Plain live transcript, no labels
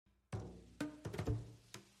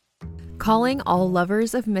Calling all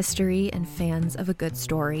lovers of mystery and fans of a good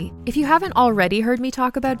story. If you haven't already heard me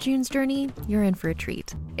talk about June's Journey, you're in for a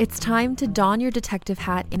treat. It's time to don your detective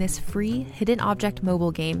hat in this free hidden object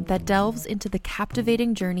mobile game that delves into the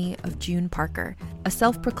captivating journey of June Parker, a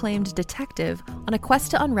self-proclaimed detective on a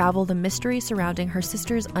quest to unravel the mystery surrounding her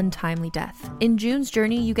sister's untimely death. In June's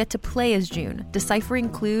Journey, you get to play as June, deciphering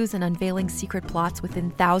clues and unveiling secret plots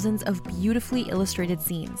within thousands of beautifully illustrated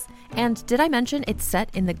scenes. And did I mention it's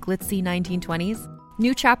set in the glitzy 1920s?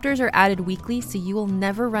 New chapters are added weekly, so you will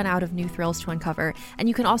never run out of new thrills to uncover, and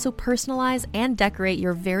you can also personalize and decorate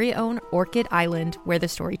your very own Orchid Island where the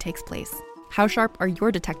story takes place. How sharp are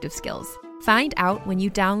your detective skills? Find out when you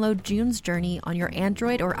download June's Journey on your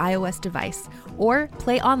Android or iOS device, or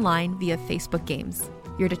play online via Facebook Games.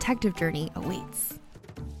 Your detective journey awaits.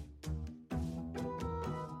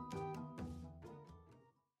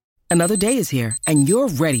 Another day is here, and you're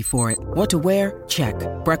ready for it. What to wear? Check.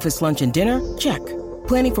 Breakfast, lunch, and dinner? Check.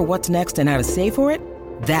 Planning for what's next and how to save for it?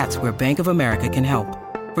 That's where Bank of America can help.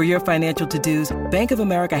 For your financial to-dos, Bank of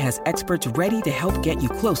America has experts ready to help get you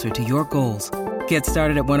closer to your goals. Get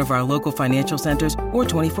started at one of our local financial centers or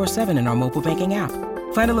 24/7 in our mobile banking app.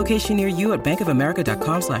 Find a location near you at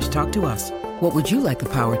bankofamerica.com/talktous. What would you like the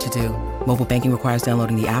power to do? Mobile banking requires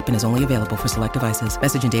downloading the app and is only available for select devices.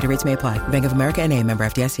 Message and data rates may apply. Bank of America N.A., member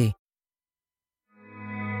FDIC.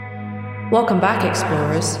 Welcome back,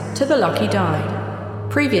 explorers, to the Lucky Die.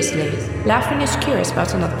 Previously, Laughing is curious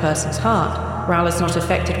about another person's heart, Ral is not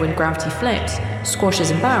affected when gravity flips, Squash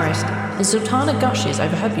is embarrassed, and Sultana gushes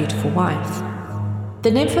over her beautiful wife.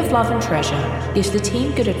 The Nymph of Love and Treasure gives the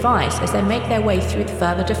team good advice as they make their way through the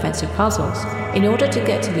further defensive puzzles in order to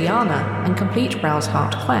get to Liana and complete Ral's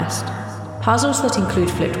heart quest. Puzzles that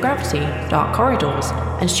include flipped gravity, dark corridors,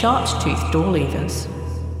 and sharp-toothed door levers.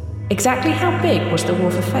 Exactly how big was the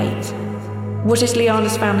Wharf of Fate? What is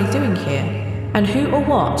Liana's family doing here? And who or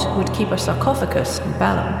what would keep a sarcophagus in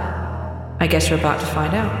Bellum? I guess we're about to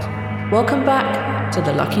find out. Welcome back to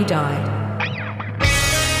the Lucky Die.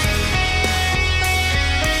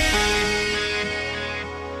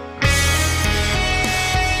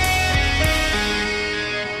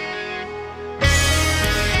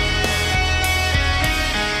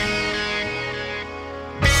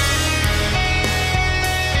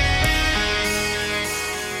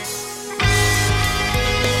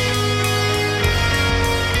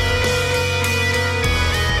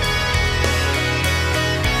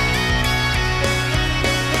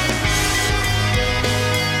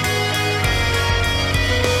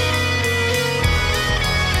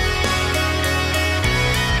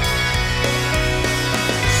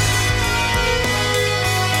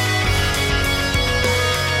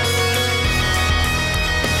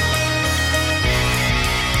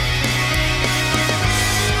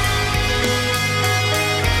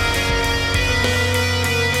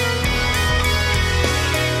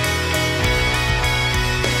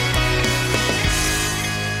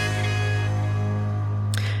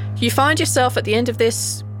 You find yourself at the end of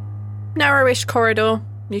this narrowish corridor.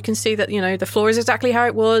 You can see that, the floor is exactly how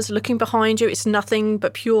it was. Looking behind you, it's nothing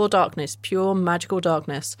but pure darkness, pure magical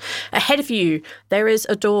darkness. Ahead of you, there is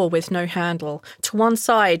a door with no handle. To one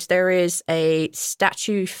side, there is a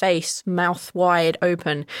statue face, mouth wide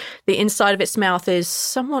open. The inside of its mouth is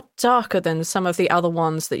somewhat darker than some of the other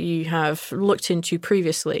ones that you have looked into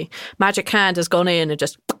previously. Magic hand has gone in and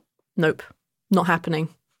just, nope, not happening.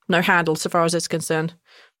 No handle so far as it's concerned.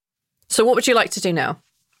 So what would you like to do now?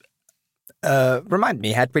 Remind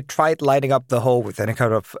me, had we tried lighting up the hole with any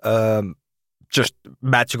kind of just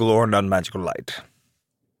magical or non-magical light?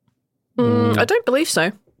 I don't believe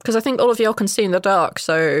so, because I think all of y'all can see in the dark,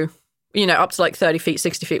 so, up to like 30 feet,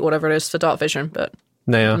 60 feet, whatever it is for dark vision, but...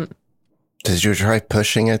 Yeah. Did you try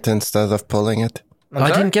pushing it instead of pulling it?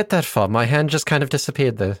 I didn't get that far. My hand just kind of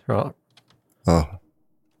disappeared there. Right? Oh.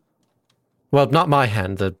 Well, not my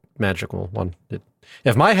hand, the magical one.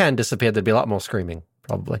 If my hand disappeared, there'd be a lot more screaming,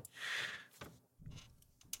 probably.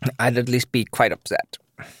 I'd at least be quite upset.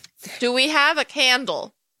 Do we have a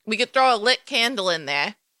candle? We could throw a lit candle in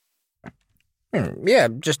there. Yeah,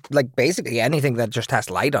 just basically anything that just has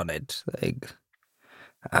light on it.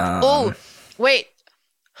 Oh, wait.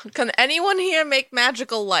 Can anyone here make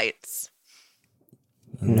magical lights?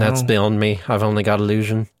 No. That's beyond me. I've only got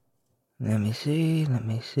illusion. Let me see.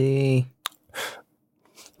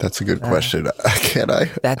 That's a good question. Can I?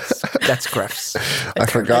 That's Gruff's. I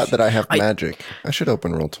forgot that I have magic. I should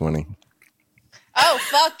open Roll20. Oh,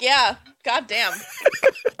 fuck yeah. God damn.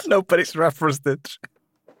 Nobody's referenced it.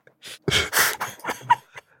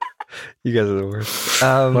 You guys are the worst.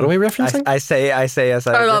 What are we referencing? I say as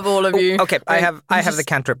I love all of you. Okay, I have the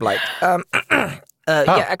cantrip light.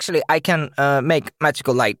 Yeah, actually, I can make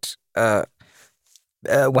magical light. When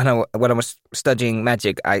I was studying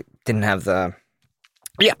magic, I didn't have the...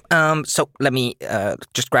 Yeah, so let me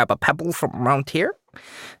just grab a pebble from around here,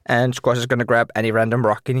 and Squash is going to grab any random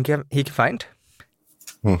rock he can find.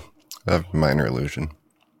 A minor illusion.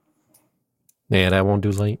 Yeah, that won't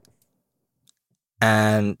do light.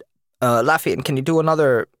 And Lafayette, can you do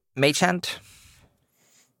another mage hand?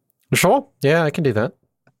 Sure. Yeah, I can do that.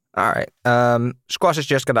 All right. Squash is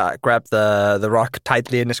just gonna grab the rock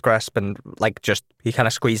tightly in his grasp and he kind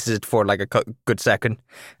of squeezes it for like a good second,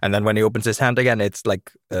 and then when he opens his hand again, it's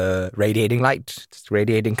like radiating light. It's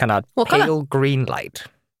radiating kind of pale green light.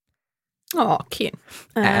 Oh, cute.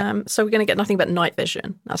 So we're going to get nothing but night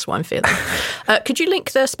vision. That's what I'm feeling. Could you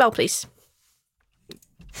link the spell, please?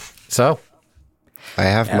 So? I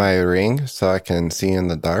have my ring so I can see in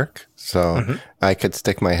the dark. So I could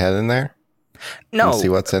stick my head in there and see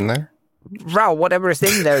what's in there. Rao, whatever is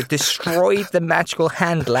in there destroyed the magical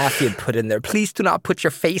hand Lafayette put in there. Please do not put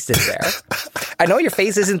your face in there. I know your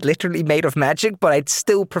face isn't literally made of magic, but I'd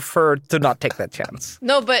still prefer to not take that chance.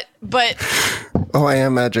 No, but Oh, I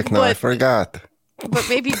am magic now. I forgot. But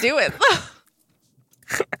maybe do it.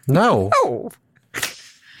 No. Oh.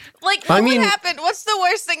 Like, what would happen? What's the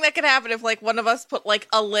worst thing that could happen if, like, one of us put, like,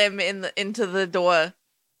 a limb into the door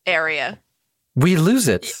area? We lose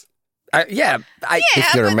it.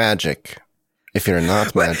 If you're magic. If you're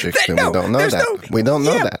not magic, then we don't know that. We don't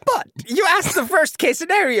know that. But you asked the worst case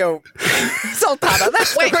scenario, Sultana.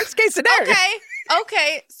 That's the worst case scenario.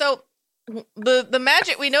 Okay. So the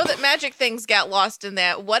magic, we know that magic things get lost in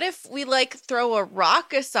that. What if we like throw a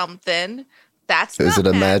rock or something? Is it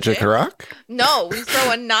a magic rock? No, we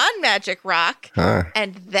throw a non-magic rock,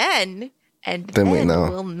 and then we know.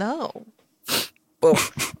 We'll know. Well,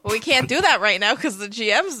 we can't do that right now because the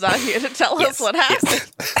GM's not here to tell us what happened.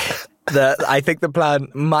 I think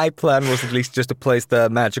my plan was at least just to place the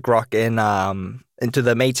magic rock into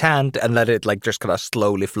the mate's hand and let it like just kind of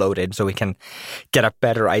slowly float in so we can get a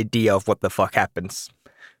better idea of what the fuck happens.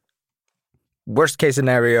 Worst case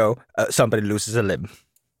scenario, somebody loses a limb.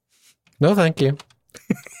 No, thank you.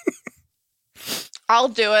 I'll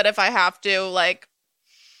do it if I have to. Like,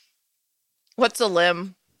 what's a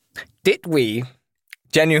limb?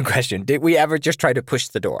 Genuine question, did we ever just try to push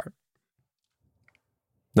the door?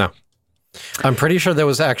 No. I'm pretty sure there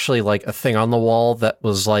was actually like a thing on the wall that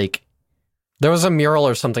was like, there was a mural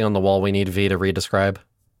or something on the wall we need V to redescribe.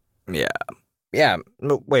 Yeah.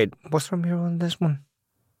 No, wait, was there a mural in this one?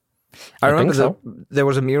 I remember there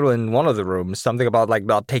was a mural in one of the rooms, something about like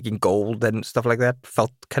not taking gold and stuff like that.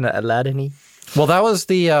 Felt kind of Aladdin-y. Well, that was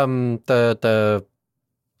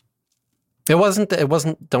it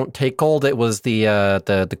wasn't don't take gold, it was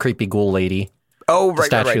the creepy ghoul lady. Oh, right, the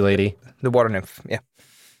statue lady. The water nymph, yeah.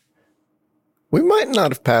 We might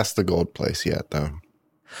not have passed the gold place yet, though.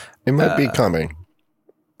 It might be coming.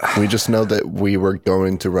 We just know that we were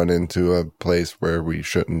going to run into a place where we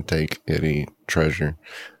shouldn't take any treasure.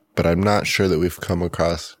 But I'm not sure that we've come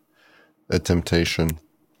across a temptation.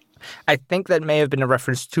 I think that may have been a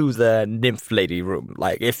reference to the nymph lady room.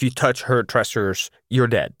 Like, if you touch her treasures, you're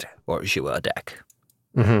dead, or she will attack.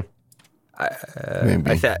 Mm-hmm.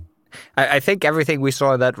 Maybe. I think everything we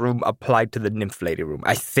saw in that room applied to the nymph lady room.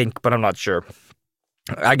 I think, but I'm not sure.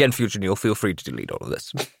 Again, Future Neil, feel free to delete all of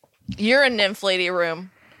this. You're a nymph lady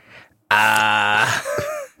room. I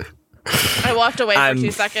walked away for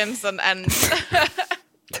 2 seconds and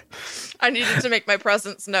I needed to make my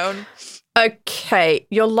presence known. Okay,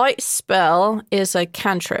 your light spell is a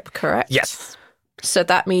cantrip, correct? Yes. So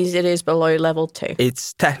that means it is below level 2.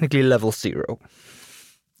 It's technically level 0.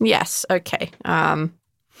 Yes, okay.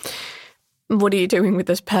 What are you doing with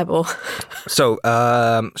this pebble? So,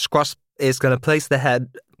 Squash is going to place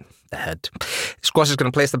Squash is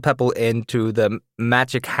going to place the pebble into the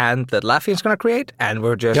magic hand that Lafian's going to create, and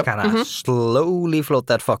we're just kind of slowly float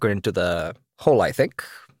that fucker into the hole, I think.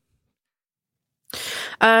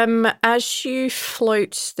 As you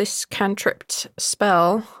float this cantripped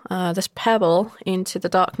spell, this pebble into the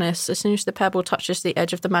darkness, as soon as the pebble touches the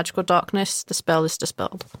edge of the magical darkness, the spell is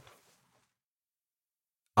dispelled.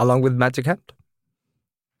 Along with magic hand?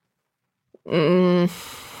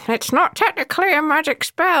 It's not technically a magic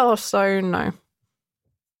spell, so no.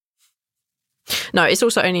 No, it's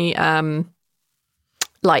also only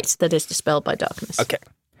light that is dispelled by darkness. Okay.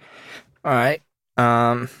 All right.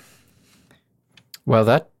 Well,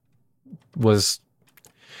 that was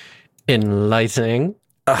enlightening.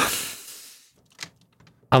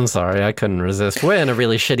 I'm sorry, I couldn't resist. We're in a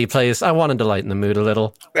really shitty place. I wanted to lighten the mood a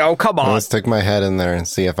little. Oh, come on. Let's stick my head in there and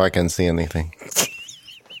see if I can see anything.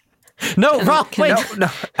 No, Ral, wait.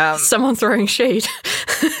 No. Someone throwing shade.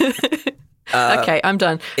 Okay, I'm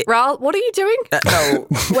done. Ral, what are you doing? No.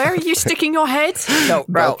 Where are you sticking your head? No,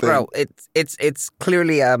 Ral, it's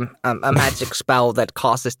clearly a magic spell that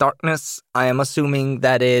causes darkness. I am assuming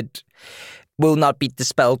that it will not be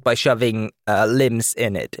dispelled by shoving limbs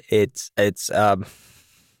in it.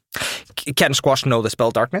 Can Squash know the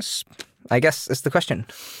spell darkness? I guess is the question.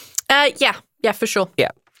 Yeah, for sure.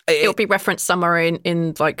 Yeah. It'll be referenced somewhere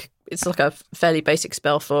in like, it's like a fairly basic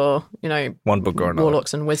spell for, one book or another.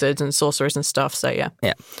 Warlocks and wizards and sorcerers and stuff, so yeah.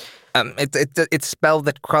 Yeah. It's a spell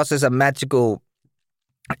that crosses a magical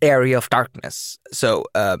area of darkness. So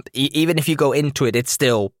even if you go into it, it's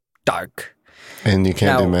still dark. And you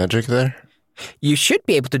can't do magic there? You should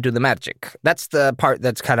be able to do the magic. That's the part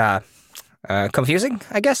that's kind of confusing,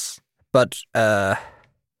 I guess. But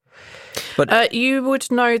you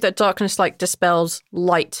would know that darkness dispels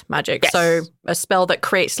light magic. Yes. So a spell that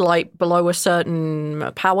creates light below a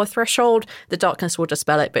certain power threshold, the darkness will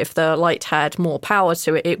dispel it. But if the light had more power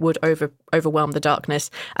to it, it would overwhelm the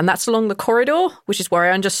darkness. And that's along the corridor, which is where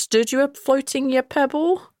I understood you were floating your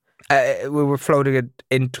pebble. We were floating it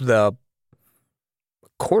into the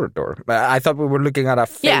corridor. I thought we were looking at a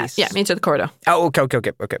face. Yeah, into the corridor. Oh,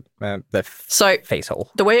 okay. So face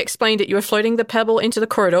hole. The way I explained it, you were floating the pebble into the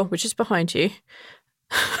corridor, which is behind you.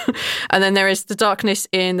 And then there is the darkness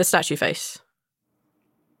in the statue face.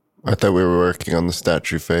 I thought we were working on the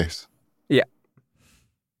statue face. Yeah.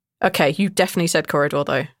 Okay, you definitely said corridor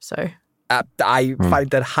though, so... I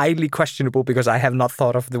find that highly questionable because I have not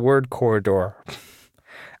thought of the word corridor.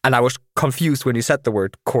 And I was confused when you said the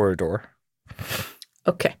word corridor.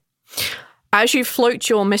 Okay. As you float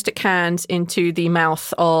your mystic hands into the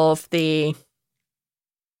mouth of the...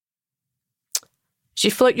 As you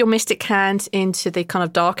float your mystic hand into the kind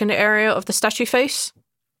of darkened area of the statue face,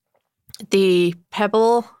 the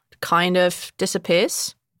pebble kind of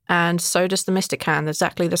disappears, and so does the mystic hand,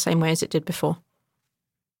 exactly the same way as it did before.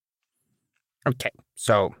 Okay,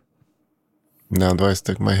 so... Now do I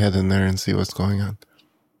stick my head in there and see what's going on?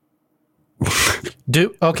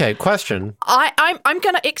 Okay, question. I'm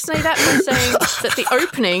going to ixnay that by saying that the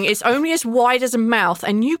opening is only as wide as a mouth,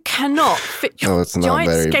 and you cannot fit your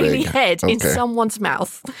giant scaly head in someone's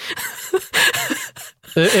mouth.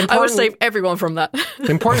 I will save everyone from that.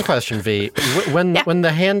 Important question, V. When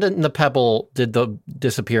the hand and the pebble did the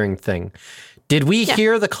disappearing thing, did we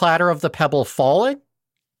hear the clatter of the pebble falling?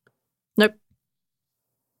 Nope.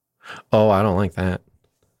 Oh, I don't like that.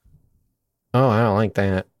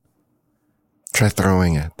 Try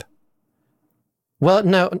throwing it. Well,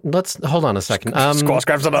 no, let's hold on a second. Squash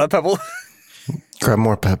grabs another pebble. Grab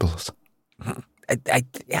more pebbles. I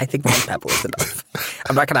think one pebble is enough.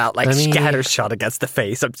 I'm not going to scatter shot against the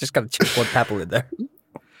face. I'm just going to chip one pebble in there.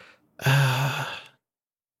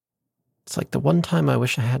 It's like the one time I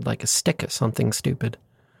wish I had a stick or something stupid.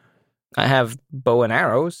 I have bow and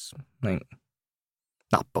arrows.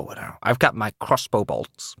 Not bow and arrow. I've got my crossbow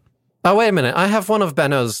bolts. Oh, wait a minute. I have one of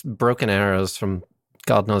Benno's broken arrows from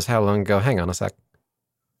God knows how long ago. Hang on a sec.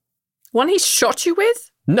 One he shot you with?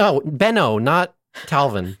 No, Benno, not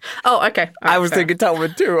Talvin. Oh, okay. Right, I was thinking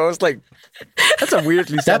Talvin too. I was like, that's a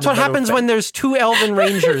weirdly... That's what happens when there's two elven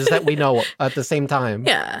rangers that we know at the same time.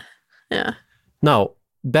 Yeah. No,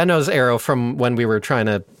 Benno's arrow from when we were trying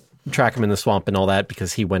to track him in the swamp and all that,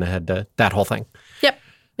 because he went ahead to that whole thing. Yep.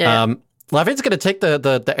 Yeah. Lavin's going to take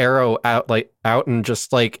the arrow out and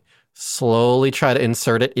just slowly try to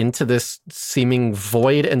insert it into this seeming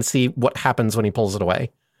void and see what happens when he pulls it away.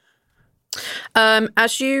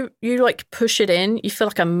 As you push it in, you feel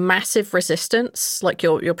a massive resistance,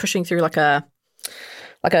 you're pushing through a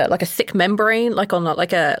thick membrane, like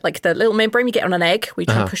the little membrane you get on an egg. We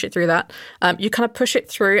try and push it through that. You kind of push it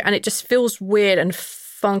through, and it just feels weird and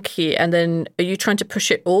funky. And then, are you trying to push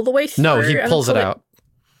it all the way through? No, he pulls it out.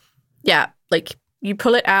 Yeah, you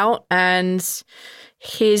pull it out, and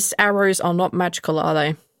his arrows are not magical, are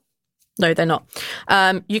they? No, they're not.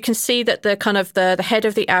 You can see that the kind of the head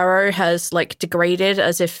of the arrow has degraded,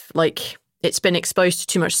 as if it's been exposed to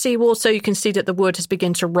too much seawater. You can see that the wood has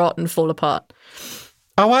begun to rot and fall apart.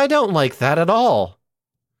 Oh, I don't like that at all.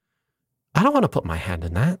 I don't want to put my hand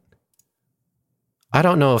in that. I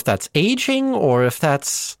don't know if that's aging or if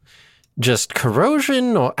that's just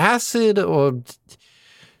corrosion or acid or...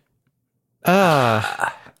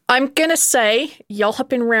 I'm going to say y'all have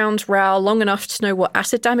been around Ral long enough to know what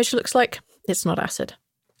acid damage looks like. It's not acid.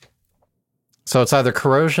 So it's either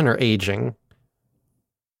corrosion or aging.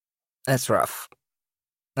 That's rough.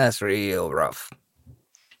 That's real rough.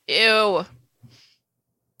 Ew.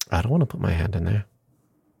 I don't want to put my hand in there.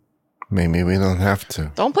 Maybe we don't have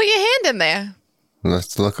to. Don't put your hand in there.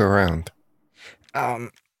 Let's look around.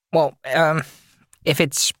 If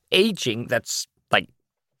it's aging, that's like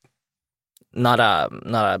not a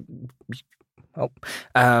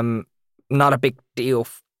big deal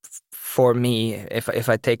for me. If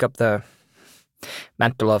I take up the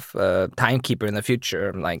mantle of timekeeper in the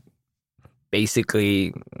future, like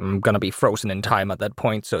basically I'm gonna be frozen in time at that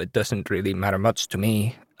point, so it doesn't really matter much to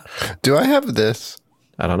me. Do I have this?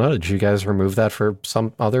 I don't know. Did you guys remove that for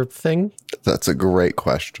some other thing? That's a great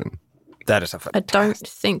question. That is a fact. I don't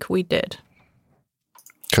think we did.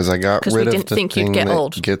 Because I got rid of the thing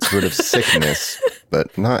that gets rid of sickness,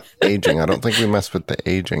 but not aging. I don't think we messed with the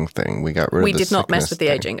aging thing. We got rid of the sickness. We did not mess with the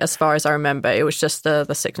aging, as far as I remember. It was just the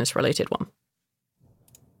sickness-related one.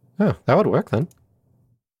 Oh, that would work then.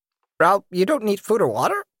 Ralph, you don't need food or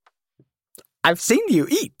water? I've seen you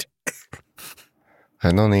eat.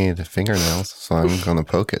 I don't need fingernails, so I'm going to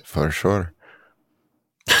poke it for sure.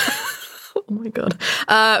 Oh my god.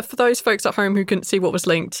 For those folks at home who couldn't see what was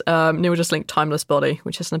linked, Neil just linked Timeless Body,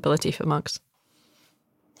 which is an ability for monks.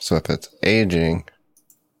 So if it's aging...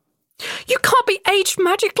 You can't be aged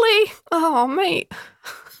magically! Oh, mate.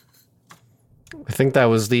 I think that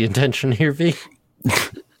was the intention here, V.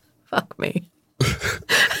 Fuck me.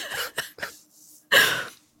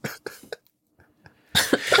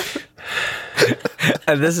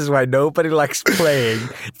 And this is why nobody likes playing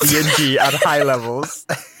D&D at high levels.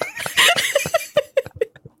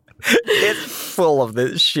 It's full of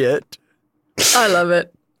this shit. I love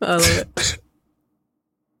it.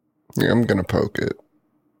 Yeah, I'm gonna poke it.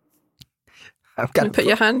 Can you put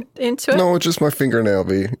your hand into it? No, just my fingernail,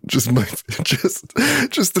 V. Just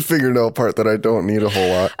the fingernail part that I don't need a whole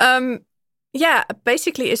lot. Yeah,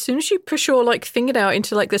 basically, as soon as you push your fingernail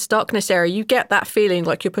into this darkness area, you get that feeling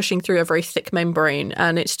like you're pushing through a very thick membrane,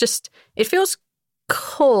 and it feels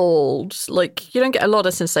cold. Like, you don't get a lot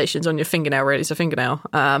of sensations on your fingernail, really. It's a fingernail.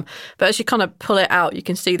 But as you kind of pull it out, you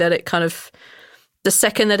can see that it kind of, the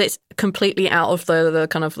second that it's completely out of the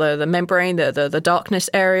kind of the membrane, the darkness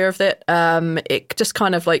area of it, it just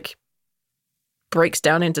kind of breaks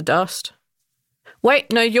down into dust. Wait,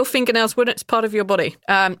 no, your fingernails wouldn't. It's part of your body.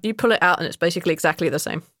 You pull it out and it's basically exactly the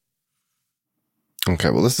same.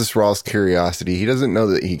 Okay, well, this is Raw's curiosity. He doesn't know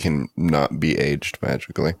that he can not be aged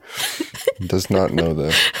magically. He does not know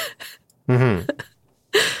that. Mm-hmm.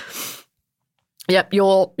 Yep,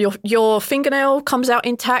 your fingernail comes out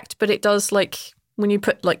intact, but it does, when you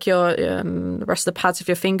put, your the rest of the pads of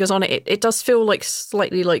your fingers on it, it does feel,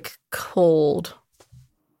 slightly, cold.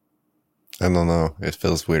 I don't know. It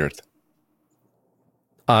feels weird.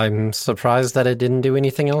 I'm surprised that it didn't do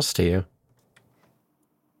anything else to you.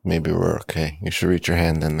 Maybe we're okay. You should reach your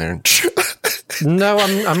hand in there. No,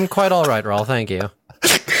 I'm quite all right, Rawl. Thank you.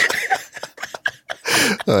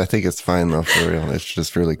 I think it's fine, though, for real. It's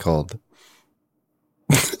just really cold.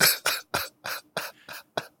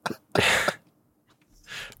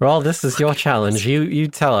 Rawl, this is your challenge. You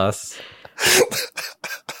tell us.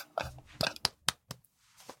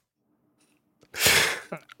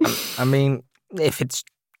 I mean, if it's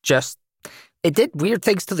just... It did weird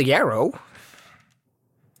things to the arrow.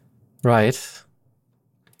 Right.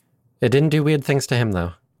 It didn't do weird things to him,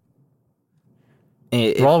 though.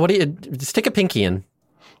 Rawl, what do you... Stick a pinky in.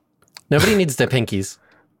 Nobody needs their pinkies.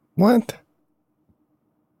 What?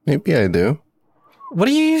 Maybe I do. What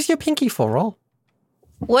do you use your pinky for, Rawl?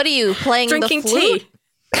 What are you, playing Drinking the flute?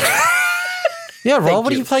 tea. Yeah, Rawl,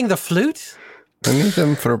 what are you playing, the flute? I need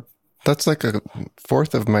them for... That's like a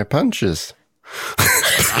fourth of my punches.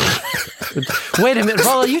 Wait a minute,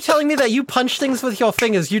 Rawl, are you telling me that you punch things with your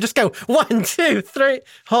fingers? You just go 1, 2, 3.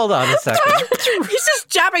 Hold on a second. He's just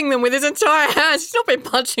jabbing them with his entire hands. He's not been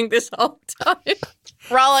punching this whole time.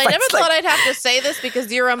 Rawl, I never thought I'd have to say this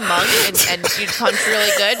because you're a monk and you'd punch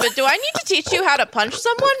really good, but do I need to teach you how to punch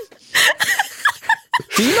someone?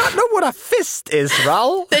 Do you not know what a fist is,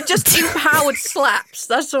 Raul? They're just empowered slaps,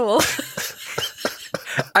 that's all.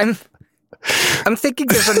 I'm thinking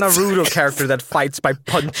there's a Naruto character that fights by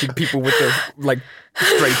punching people with their,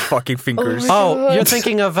 straight fucking fingers. Oh, you're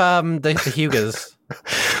thinking of the Hyugas.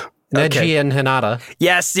 Neji and Hinata.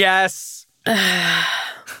 Yes. Yeah,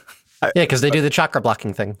 because they do the chakra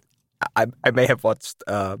blocking thing. I may have watched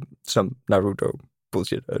some Naruto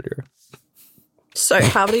bullshit earlier. So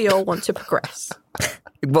how do you all want to progress?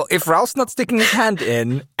 Well, if Raul's not sticking his hand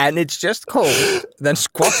in and it's just cold, then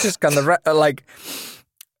Squash is gonna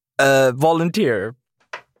volunteer.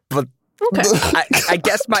 But okay. I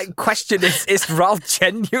guess my question is Raul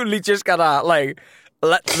genuinely just gonna let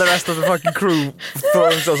the rest of the fucking crew throw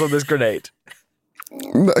themselves on this grenade?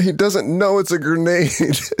 No, he doesn't know it's a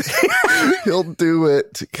grenade. He'll do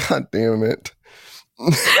it. God damn it.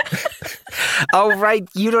 Oh, right.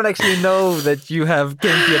 You don't actually know that you have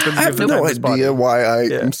gained the ability I have no idea why I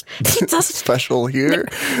am special here.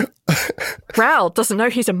 Ral doesn't know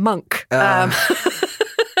he's a monk. Ral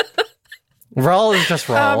is just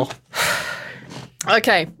Ral.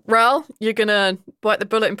 Okay, Ral, you're going to bite the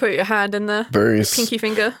bullet and put your hand in the pinky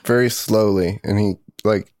finger? Very slowly, and he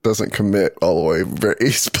doesn't commit all the way.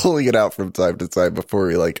 He's pulling it out from time to time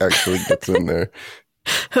before he actually gets in there.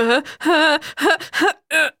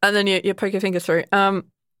 And then you poke your finger through.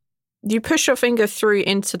 You push your finger through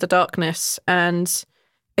into the darkness, and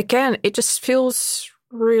again, it just feels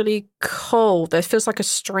really cold. There feels like a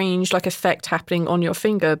strange effect happening on your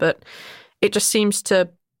finger, but it just seems to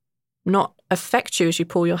not affect you as you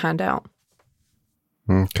pull your hand out.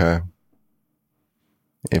 Okay.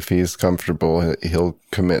 If he's comfortable, he'll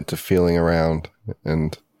commit to feeling around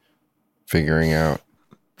and figuring out.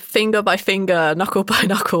 Finger by finger, knuckle by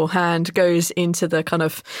knuckle, hand goes into the kind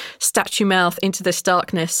of statue mouth, into this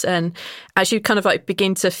darkness. And as you kind of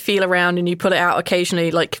begin to feel around and you pull it out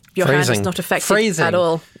occasionally, your hand is not affected at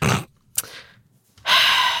all.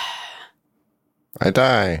 I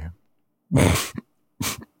die.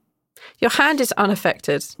 Your hand is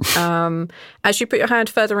unaffected. As you put your hand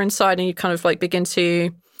further inside and you kind of begin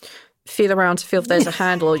to feel around to feel if there's a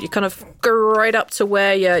handle, you kind of go right up to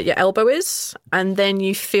where your elbow is, and then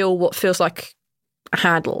you feel what feels like a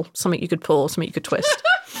handle, something you could pull, something you could twist.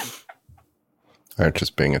 Or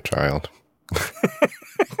just being a child.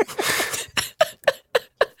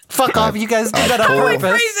 Fuck off, you guys do that on purpose.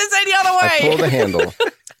 Phrase this any other way. I pull the handle.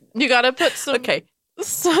 You gotta put some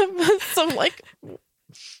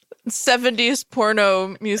 70s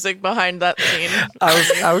porno music behind that scene. I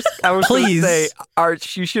was Please. Gonna say,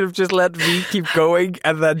 Arch, you should have just let me keep going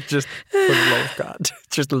and then just, for the love of God,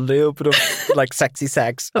 just a little bit of sexy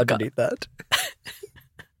sex underneath that.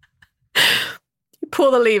 You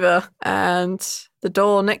pull the lever and the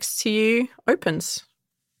door next to you opens.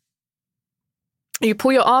 You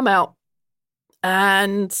pull your arm out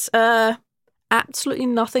and absolutely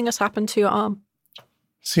nothing has happened to your arm.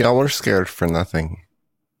 See, y'all were scared for nothing.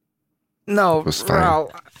 No, it was fine.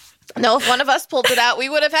 No, if one of us pulled it out, we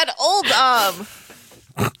would have had old arm.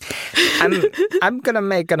 I'm gonna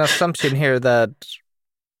make an assumption here that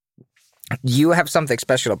you have something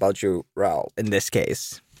special about you, Raul, in this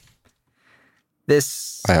case.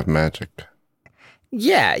 I have magic.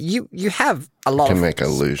 Yeah, you have a lot. You can make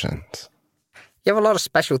illusions. You have a lot of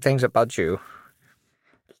special things about you.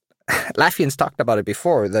 Laffian's talked about it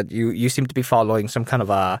before, that you seem to be following some kind of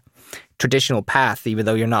a traditional path, even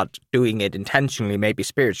though you're not doing it intentionally, maybe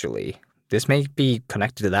spiritually. This may be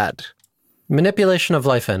connected to that. Manipulation of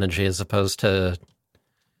life energy as opposed to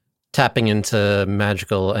tapping into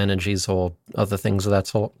magical energies or other things of that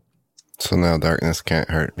sort. So now darkness can't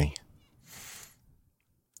hurt me.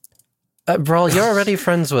 Brawl, you're already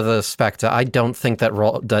friends with a specter. I don't think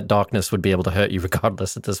that darkness would be able to hurt you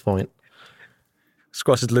regardless at this point.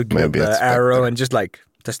 Squash is looking at the arrow and just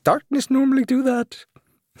does darkness normally do that?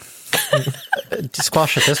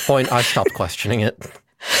 Squash, at this point, I stopped questioning it.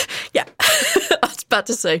 Yeah, I was about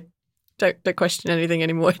to say, don't question anything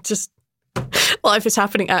anymore. Just life is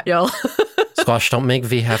happening at y'all. Squash, don't make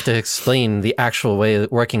V have to explain the actual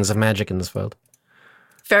workings of magic in this world.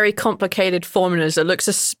 Very complicated formulas that look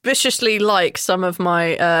suspiciously like some of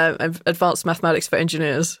my advanced mathematics for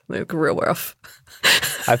engineers. They look real rough.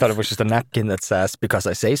 I thought it was just a napkin that says, because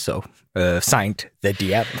I say so, signed the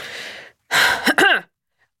DM.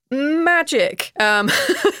 Magic.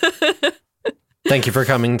 Thank you for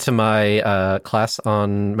coming to my class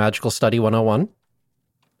on Magical Study 101.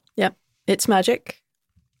 Yep, it's magic.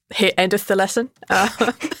 Here endeth the lesson.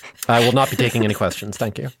 I will not be taking any questions,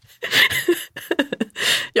 thank you.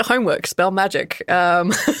 Your homework, spell magic.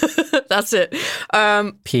 That's it.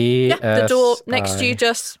 The door next to you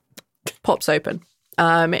just pops open.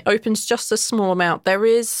 It opens just a small amount. There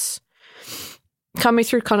is, coming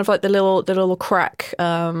through kind of the little crack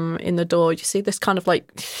in the door, you see this kind of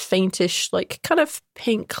faintish, kind of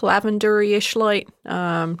pink lavendery-ish light.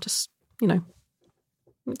 Just,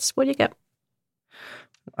 it's what you get.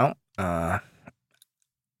 Oh,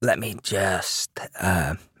 let me just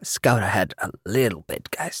scout ahead a little bit,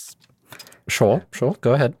 guys. Sure,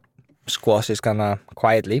 go ahead. Squash is gonna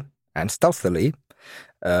quietly and stealthily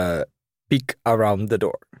peek around the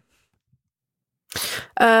door.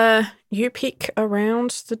 You peek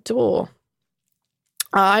around the door.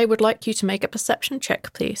 I would like you to make a perception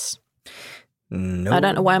check, please. No. I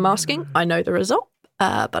don't know why I'm asking. I know the result,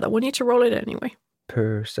 but I want you to roll it anyway.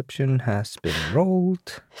 Perception has been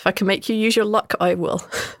rolled. If I can make you use your luck, I will.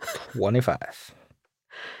 25.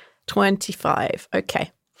 25.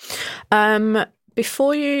 Okay.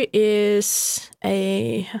 before you is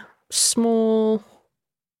a small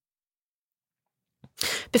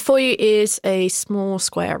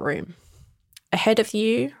square room. Ahead of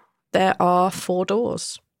you, there are 4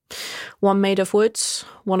 doors. One made of wood,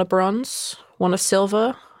 one of bronze, one of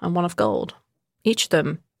silver, and one of gold. Each of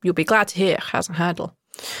them, you'll be glad to hear, has a handle.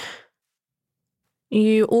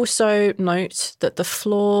 You also note that the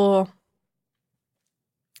floor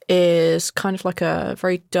is kind of like a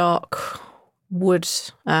very dark wood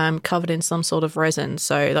covered in some sort of resin.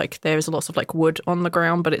 So like there is lots of like wood on the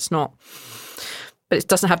ground, but it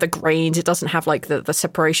doesn't have the grains. It doesn't have like the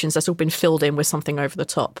separations. That's all been filled in with something over the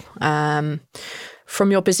top. From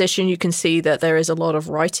your position, you can see that there is a lot of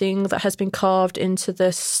writing that has been carved into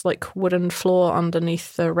this like wooden floor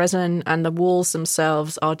underneath the resin, and the walls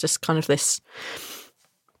themselves are just kind of this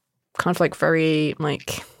kind of like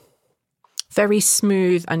very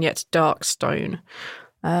smooth and yet dark stone.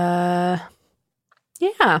 Yeah.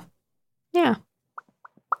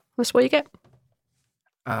 That's what you get.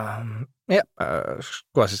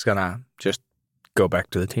 Squash is gonna just go back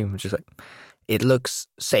to the team, which is like, it looks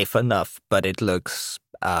safe enough, but it looks,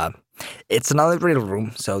 it's another little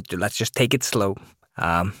room, so let's just take it slow.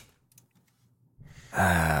 Yeah.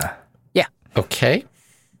 Okay.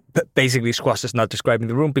 But basically, Squash is not describing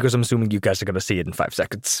the room because I'm assuming you guys are going to see it in 5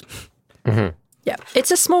 seconds. Mm-hmm. Yeah,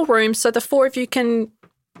 it's a small room, so the 4 of you can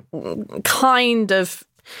kind of,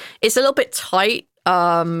 it's a little bit tight.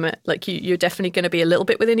 Like you're definitely going to be a little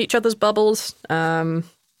bit within each other's bubbles.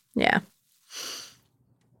 Yeah.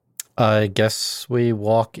 I guess we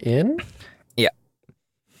walk in? Yeah.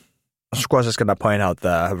 Squash is going to point out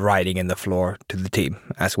the writing in the floor to the team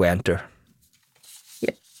as we enter.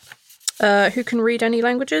 Yeah. Who can read any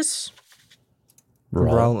languages?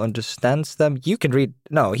 Raul understands them. You can read.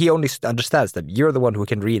 No, he only understands them. You're the one who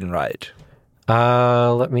can read and write.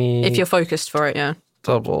 Let me... If you're focused for it, yeah.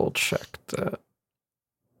 Double check that.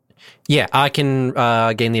 Yeah, I can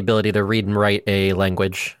gain the ability to read and write a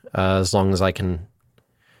language as long as I can...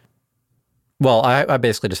 Well, I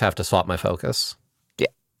basically just have to swap my focus. Yeah.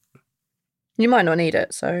 You might not need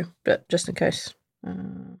it, but just in case.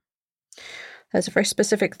 There's a very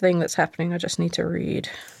specific thing that's happening I just need to read.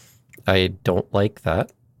 I don't like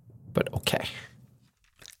that, but okay.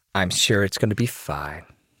 I'm sure it's going to be fine.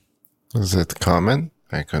 Is it common?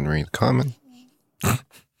 I can read common.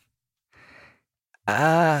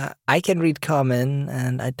 I can read common,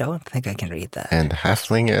 and I don't think I can read that. And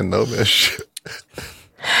halfling and gnomish.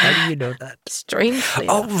 How do you know that? Strangely.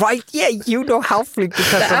 Oh, right. Yeah, you know halfling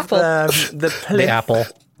because the of apple. The apple.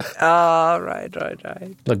 Oh, right.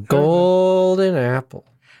 The golden apple.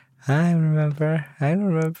 I remember.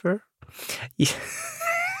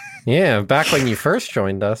 Yeah, back when you first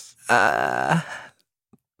joined us.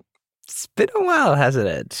 It's been a while, hasn't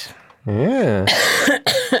it? Yeah.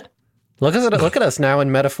 Look at us now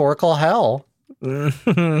in metaphorical hell.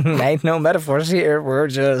 Ain't no metaphors here. We're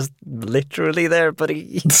just literally there,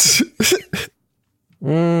 buddy.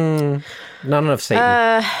 Not enough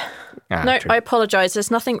Satan. No, true. I apologize.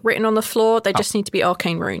 There's nothing written on the floor. They just need to be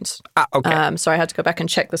arcane runes. Okay. So I had to go back and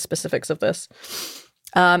check the specifics of this.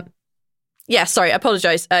 Yeah, sorry, I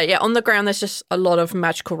apologize. Yeah, on the ground, there's just a lot of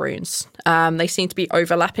magical runes. They seem to be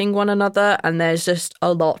overlapping one another, and there's just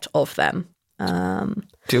a lot of them. Other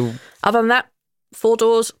than that, 4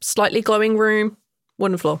 doors, slightly glowing room,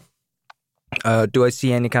 wooden floor. Do I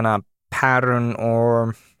see any kind of pattern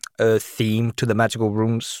or theme to the magical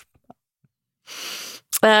runes?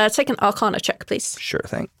 Take an Arcana check, please. Sure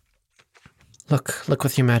thing. Look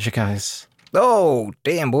with your magic eyes. Oh,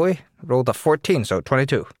 damn, boy. Rolled a 14, so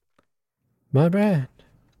 22. My bad.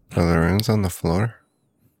 Are there runes on the floor?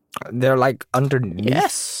 They're like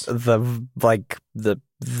underneath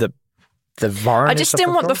the varnish. I just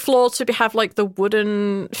didn't want the floor to have like the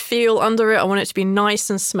wooden feel under it. I want it to be nice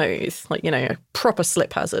and smooth, like, a proper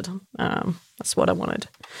slip hazard. That's what I wanted.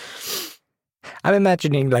 I'm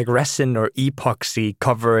imagining like resin or epoxy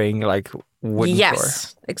covering like wooden floor.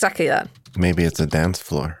 Yes, exactly that. Maybe it's a dance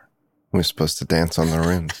floor. We're supposed to dance on the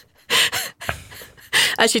runes.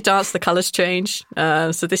 As you dance, the colours change.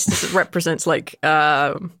 So this represents like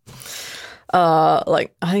I think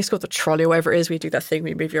it's called the trolley or whatever it is. We do that thing where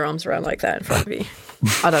you move your arms around like that in front of you.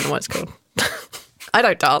 I don't know what it's called. I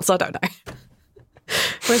don't dance. I don't know.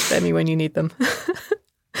 Where's Femi when you need them?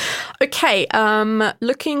 Okay.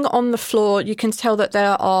 Looking on the floor, you can tell that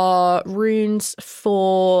there are runes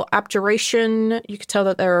for abjuration. You can tell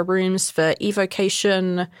that there are runes for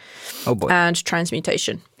evocation. Oh boy. And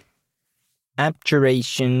transmutation.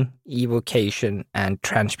 Abjuration, evocation, and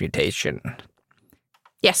transmutation.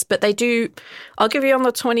 Yes, but they do. I'll give you on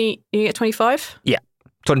the 20. You get 25. Yeah,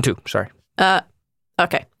 22. Sorry.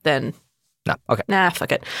 Okay, then. No, okay. Nah,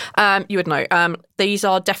 fuck it. You would know. These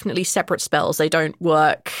are definitely separate spells. They don't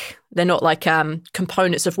work. They're not like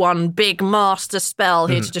components of one big master spell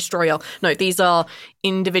here to destroy all. No, these are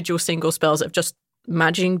individual single spells that have just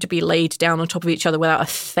managing to be laid down on top of each other without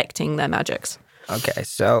affecting their magics. Okay,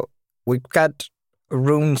 so we've got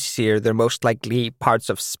runes here. They're most likely parts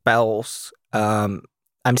of spells.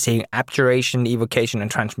 I'm seeing abjuration, evocation, and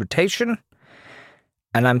transmutation.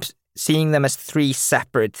 And I'm seeing them as 3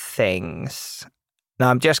 separate things. Now,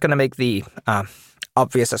 I'm just going to make the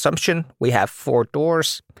obvious assumption. We have 4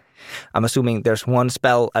 doors. I'm assuming there's 1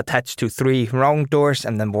 spell attached to 3 wrong doors,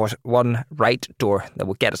 and then 1 right door that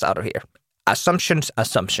will get us out of here. Assumptions.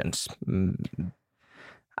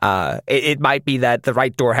 It might be that the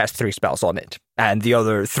right door has 3 spells on it, and the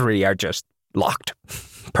other 3 are just locked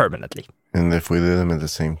permanently. And if we do them at the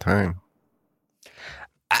same time?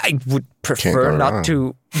 I would prefer not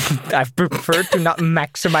to. I prefer to not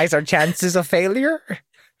maximize our chances of failure.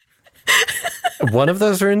 One of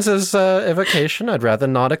those runes is evocation. I'd rather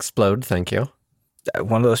not explode, thank you.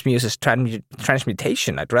 One of those uses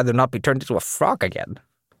transmutation. I'd rather not be turned into a frog again.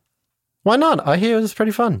 Why not? I hear it's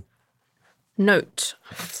pretty fun. Note,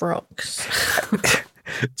 frogs.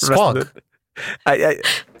 Squawk.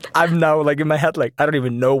 I'm now like in my head, like I don't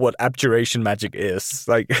even know what abjuration magic is.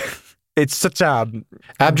 Like it's such a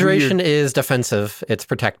abjuration weird... is defensive. It's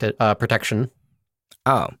protection.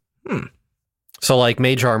 Oh. So like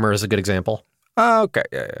mage armor is a good example. Oh, okay,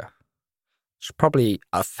 yeah. It's probably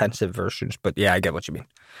offensive versions, but yeah, I get what you mean.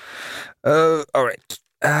 All right.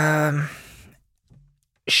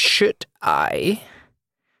 Should I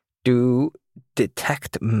do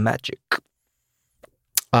detect magic?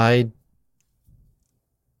 I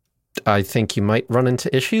think you might run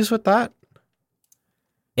into issues with that.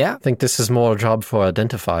 Yeah? I think this is more a job for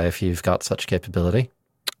identify if you've got such capability.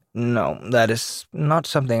 No, that is not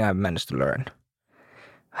something I've managed to learn.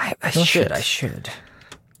 I should.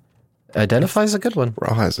 Identify's a good one.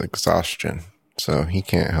 Raw has exhaustion, so he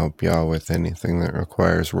can't help y'all with anything that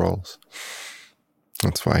requires rolls.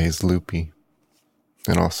 That's why he's loopy.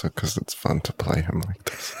 And also because it's fun to play him like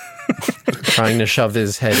this. Trying to shove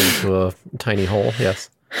his head into a tiny hole, yes.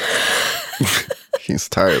 He's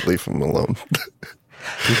tired, leave him alone.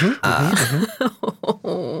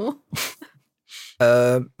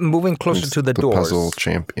 Moving closer to the doors. Puzzle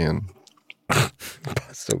champion.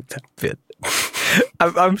 Puzzle champion.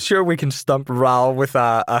 I'm sure we can stump Ral with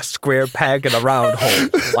a square peg and a round hole.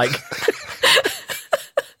 Like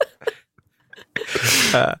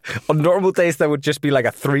on normal days, that would just be like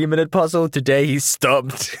a 3-minute puzzle. Today, he's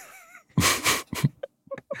stumped.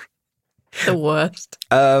 The worst.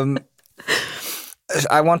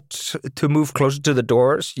 I want to move closer to the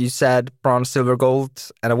doors. You said bronze, silver, gold,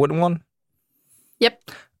 and a wooden one?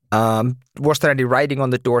 Yep. Was there any writing on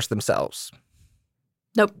the doors themselves?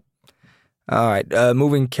 Nope. All right.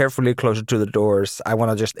 Moving carefully closer to the doors. I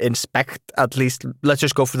want to just inspect at least. Let's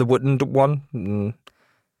just go for the wooden one.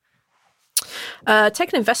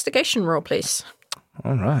 Take an investigation roll, please.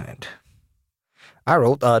 All right. I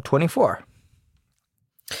rolled 24.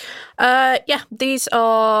 Yeah, these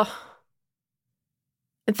are...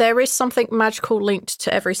 There is something magical linked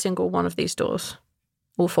to every single one of these doors.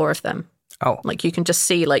 All 4 of them. Oh. Like, you can just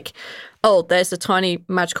see, like, oh, there's a tiny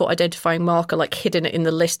magical identifying marker, like, hidden in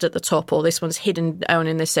the list at the top, or this one's hidden down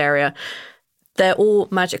in this area. They're all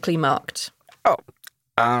magically marked. Oh.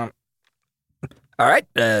 All right.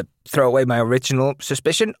 Throw away my original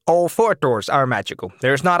suspicion. All 4 doors are magical.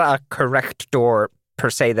 There's not a correct door, per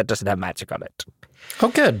se, that doesn't have magic on it. Oh,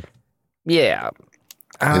 good. Yeah.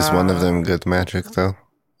 Is one of them good magic, though?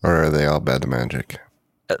 Or are they all bad magic?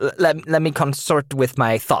 Let me consort with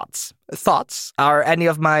my thoughts. Thoughts? Are any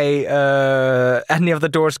of the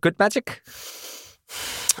doors good magic?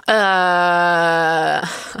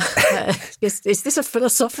 Is this a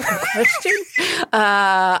philosophical question?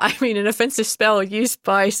 I mean, an offensive spell used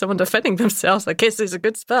by someone defending themselves, I guess, is a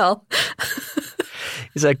good spell.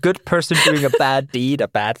 Is a good person doing a bad deed a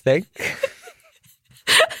bad thing?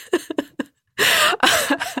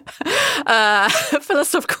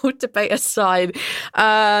 Philosophical debate aside,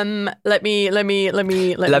 let me see.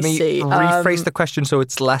 Rephrase the question so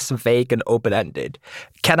it's less vague and open-ended.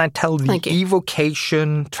 Can I tell the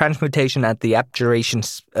evocation, transmutation, and the abjuration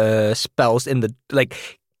spells in the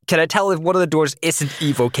Can I tell if one of the doors isn't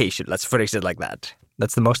evocation? Let's phrase it like that.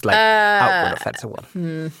 That's the most outward offensive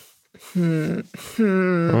one.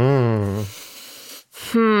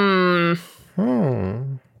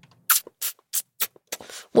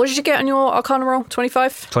 What did you get on your Arcana roll?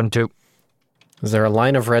 25? 22. Is there a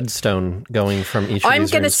line of redstone going from each of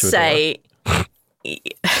these rooms to a door?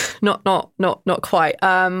 Not quite.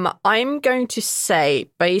 I'm going to say,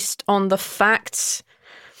 based on the fact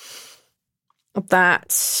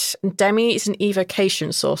that Demi is an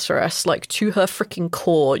evocation sorceress, like to her freaking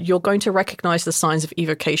core, you're going to recognize the signs of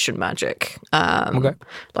evocation magic. Okay.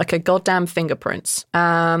 Like a goddamn fingerprints.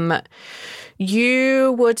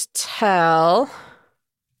 You would tell...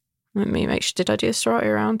 Let me make sure, did I do this the right way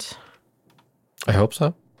around? I hope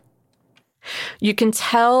so. You can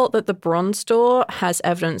tell that the bronze door has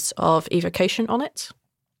evidence of evocation on it.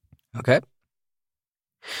 Okay.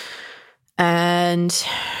 And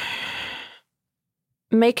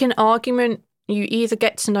make an argument. You either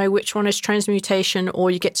get to know which one is transmutation or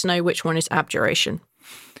you get to know which one is abjuration.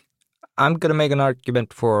 I'm going to make an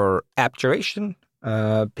argument for abjuration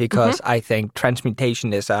because I think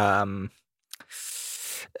transmutation is...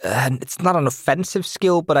 it's not an offensive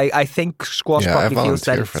skill, but I think Squash probably feels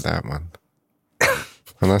that... I volunteer for that one.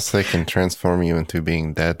 Unless they can transform you into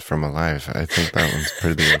being dead from alive, I think that one's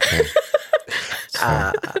pretty okay.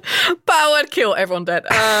 But I would kill everyone dead.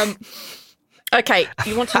 Okay,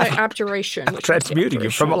 you want to know abjuration? I'm transmuting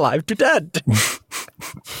you from alive to dead.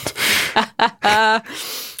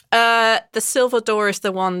 The silver door is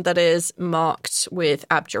the one that is marked with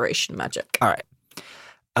abjuration magic. All right.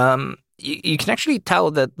 You can actually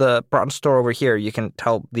tell that the bronze door over here, you can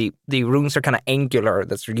tell the runes are kind of angular.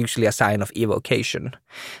 That's usually a sign of evocation.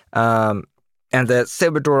 And the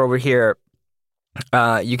silver door over here,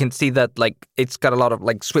 you can see that like it's got a lot of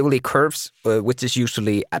like swivelly curves, which is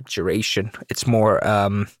usually abjuration. It's more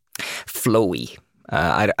flowy.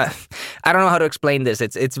 I don't know how to explain this.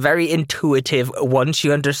 It's very intuitive once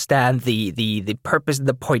you understand the purpose and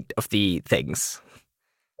the point of the things.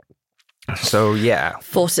 So yeah,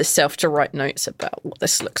 force itself to write notes about what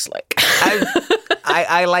this looks like.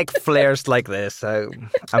 I like flares like this.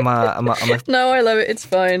 I'm a. No, I love it. It's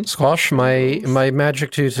fine. Squash, my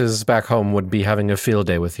magic tutors back home would be having a field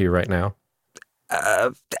day with you right now. I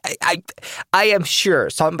am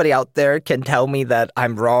sure somebody out there can tell me that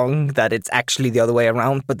I'm wrong, that it's actually the other way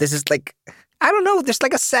around. But this is like, I don't know. There's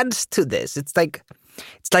like a sense to this. It's like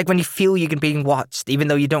when you feel you're being watched, even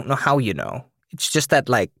though you don't know how you know. It's just that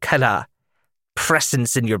like kind of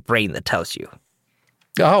presence in your brain that tells you.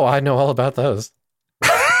 Oh, I know all about those.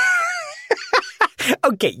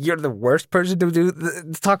 Okay, you're the worst person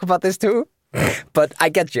to talk about this too. But I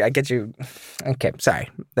get you. Okay, sorry.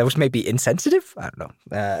 That was maybe insensitive? I don't know.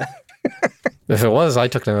 If it was, I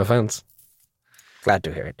took no offense. Glad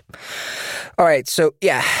to hear it. All right, so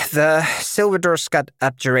yeah, the silver door's got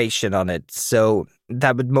abjuration on it. So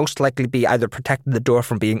that would most likely be either protecting the door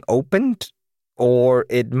from being opened, or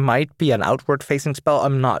it might be an outward-facing spell.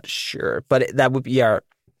 I'm not sure, but that would be our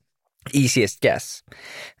easiest guess.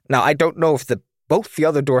 Now, I don't know if both the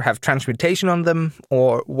other door have transmutation on them,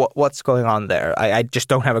 or what's going on there. I just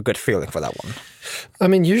don't have a good feeling for that one. I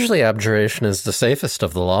mean, usually abjuration is the safest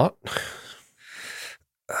of the lot.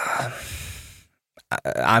 I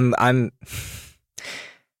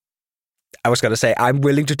was going to say, I'm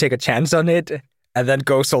willing to take a chance on it. And then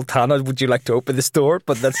go, Sultana, would you like to open this door?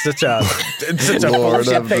 But that's such a Lord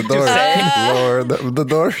bullshit of the thing to doors. say. Lord of the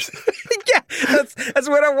doors. Yeah, that's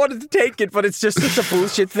where I wanted to take it, but it's just such a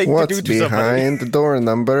bullshit thing to do to somebody. What's behind the door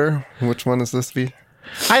number? Which one is this be?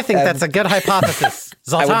 I think that's a good hypothesis.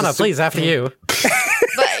 Zoltana, please, after you.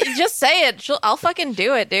 But just say it. I'll fucking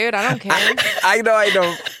do it, dude. I don't care. I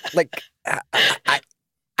know. Like,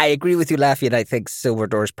 I agree with you, Laffy, and I think silver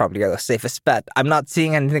door is probably the safest bet. I'm not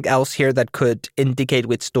seeing anything else here that could indicate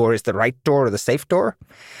which door is the right door or the safe door,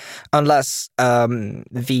 unless has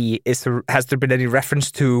there been any reference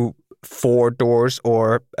to 4 doors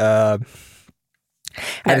or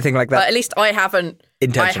anything like that? But at least I haven't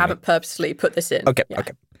purposely put this in. Okay,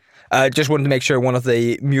 okay. Just wanted to make sure one of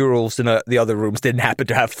the murals in the other rooms didn't happen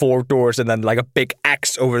to have 4 doors and then like a big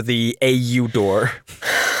X over the AU door.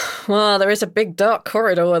 Well, there is a big dark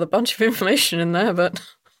corridor with a bunch of information in there, but...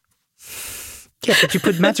 Yeah, but you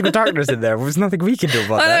put magical darkness in there. There's nothing we can do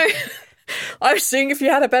about that. I was seeing if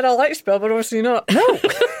you had a better light spell, but obviously not. No.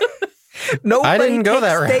 Nobody I didn't go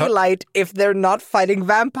that route. daylight if they're not fighting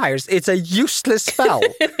vampires. It's a useless spell.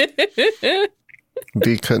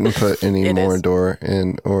 We couldn't put any more door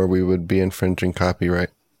in, or we would be infringing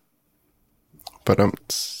copyright. But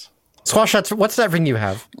Squash, what's that ring you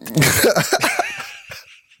have?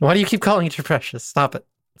 Why do you keep calling it your precious? Stop it.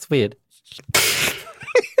 It's weird.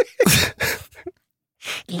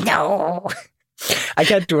 No. I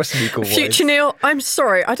can't do a sneaker voice. Future Neil, I'm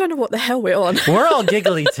sorry. I don't know what the hell we're on. We're all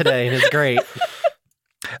giggly today, and it's great.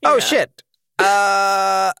 Oh, shit.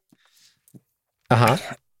 Uh-huh.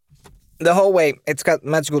 The hallway, it's got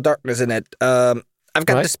magical darkness in it. I've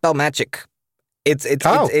got Dispel Magic.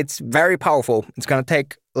 It's very powerful. It's going to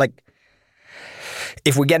take, like,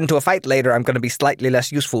 if we get into a fight later, I'm going to be slightly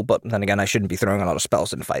less useful, but then again, I shouldn't be throwing a lot of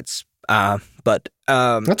spells in fights. But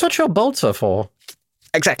that's what your bolts are for.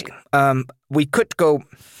 Exactly. We could go...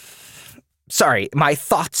 Sorry, my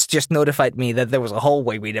thoughts just notified me that there was a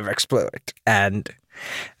hallway we never explored, and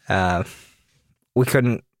we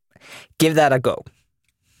couldn't give that a go.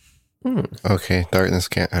 Okay, darkness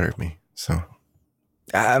can't hurt me, so...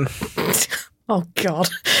 Oh, God.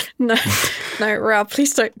 No, Ral,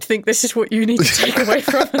 please don't think this is what you need to take away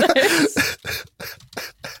from this.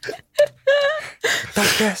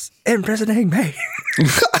 Darkness imprisoning me.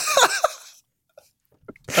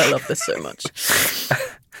 I love this so much.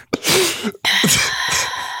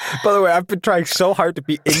 By the way, I've been trying so hard to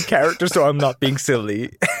be in character so I'm not being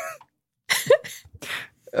silly.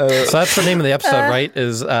 So that's the name of the episode, right?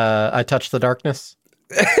 Is I Touch the Darkness?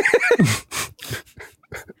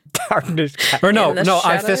 Darkness. Or no,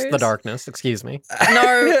 I Fist the Darkness, excuse me.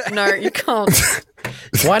 No, you can't.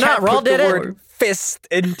 Why not? Raul did the it. Word fist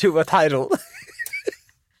into a title.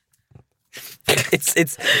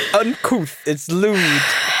 It's uncouth. It's lewd.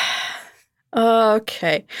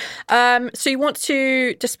 Okay. So you want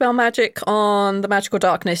to dispel magic on the magical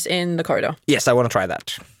darkness in the corridor? Yes, I want to try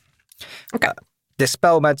that. Okay.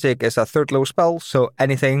 Dispel magic is a 3rd level spell, so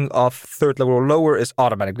anything of 3rd level or lower is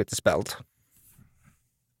automatically dispelled.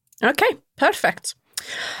 Okay, perfect.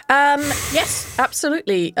 Yes,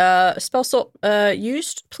 absolutely. Spell slot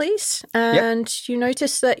used, please. And You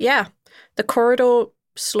notice that, the corridor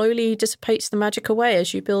slowly dissipates the magic away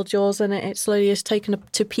as you build yours, and it slowly is taken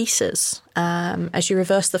to pieces as you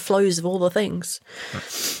reverse the flows of all the things.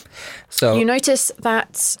 So you notice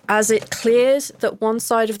that as it clears, that one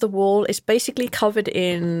side of the wall is basically covered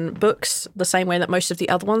in books the same way that most of the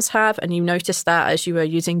other ones have, and you notice that as you were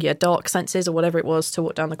using your dark senses or whatever it was to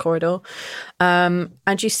walk down the corridor. And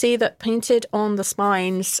you see that painted on the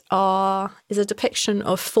spines is a depiction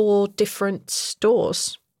of 4 different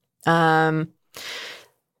doors.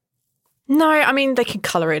 No, I mean, they can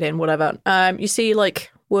colour it in, whatever. You see,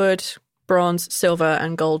 like, wood, bronze, silver,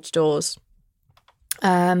 and gold doors.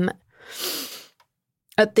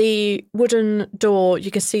 At the wooden door,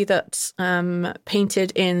 you can see that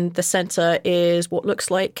painted in the centre is what looks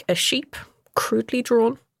like a sheep, crudely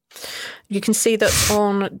drawn. You can see that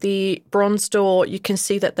on the bronze door, you can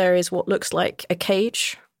see that there is what looks like a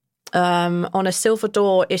cage. On a silver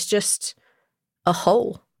door, it's just a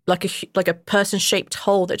hole. Like a person-shaped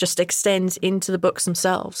hole that just extends into the books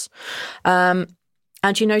themselves. And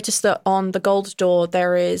you notice that on the gold door,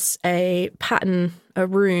 there is a pattern, a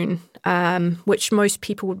rune, which most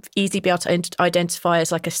people would easily be able to identify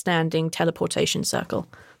as like a standing teleportation circle.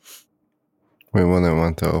 We wouldn't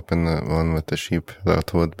want to open the one with the sheep.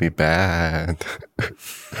 That would be bad.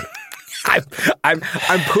 I'm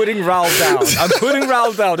putting Raul down. I'm putting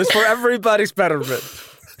Raul down. It's for everybody's betterment.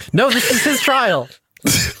 No, this is his trial.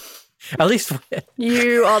 At least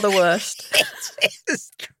you are the worst.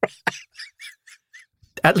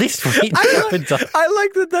 At least we I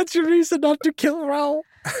like that that's your reason not to kill Raul.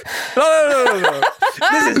 No.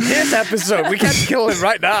 This is his episode. We can't kill him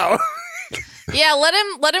right now. Yeah, let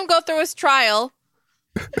him go through his trial.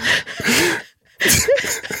 The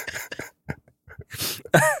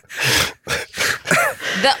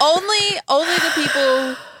only the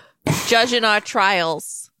people judging our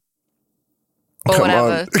trials. Or Come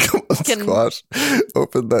whatever. on, Squash.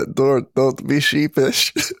 Open that door. Don't be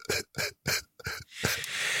sheepish.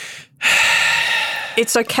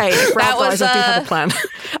 It's okay. That was I do have a plan.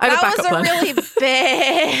 I have a backup plan. That was a really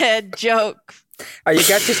bad joke. Are you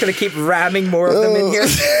guys just going to keep ramming more of them in here?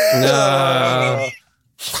 No.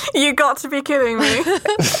 You got to be kidding me.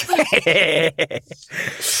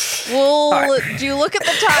 Well, right. Do you look at the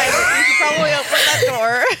time? You should probably open that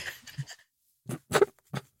door.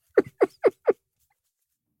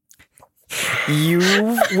 You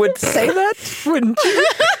would say that, wouldn't you?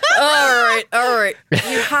 All right.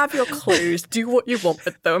 You have your clues. Do what you want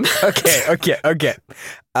with them. Okay.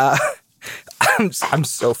 I'm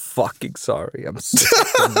so fucking sorry. I'm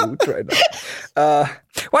so moved right now.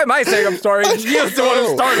 Why am I saying I'm sorry? You're the one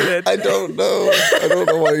who started it. I don't know. I don't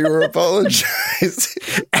know why you were apologizing.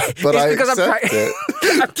 But I accept it.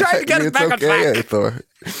 I'm trying to get us back on track. Hathor.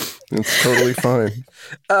 It's totally fine.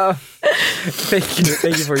 Thank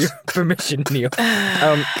you for your permission, Neil.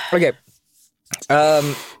 Okay.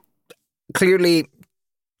 Clearly,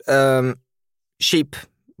 sheep,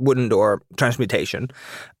 wooden door, transmutation.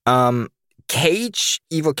 Cage,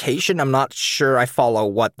 evocation, I'm not sure I follow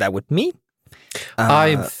what that would mean.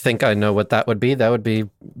 I think I know what that would be. That would be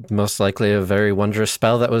most likely a very wondrous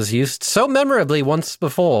spell that was used so memorably once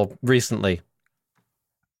before recently.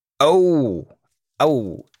 Oh,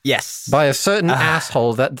 yes. By a certain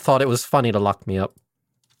asshole that thought it was funny to lock me up.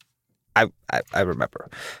 I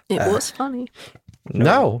remember. It was funny.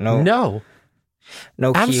 No.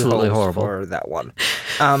 Absolutely horrible for that one.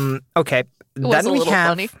 Okay. It was then a we little have.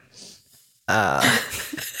 funny.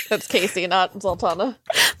 That's Casey, not Zoltana.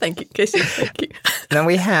 Thank you, Casey. Thank you. Then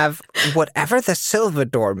we have whatever the silver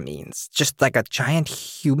door means, just like a giant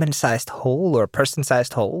human-sized hole or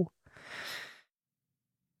person-sized hole.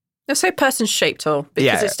 Let's say person-shaped hole,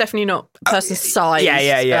 because it's definitely not person-sized.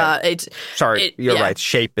 Yeah. Sorry, you're yeah. right.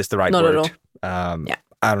 Shape is the right Not word. at all.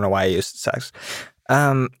 I don't know why I used size.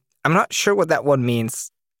 I'm not sure what that one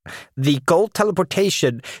means. The gold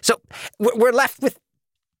teleportation. So we're left with...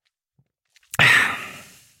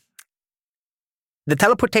 The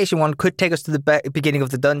teleportation one could take us to the beginning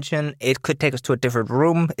of the dungeon. It could take us to a different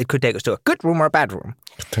room. It could take us to a good room or a bad room.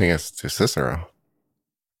 Take us to Cicero.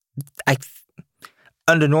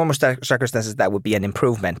 Under normal circumstances, that would be an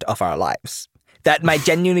improvement of our lives. That might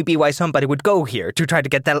genuinely be why somebody would go here to try to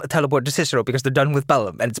get teleported to Cicero because they're done with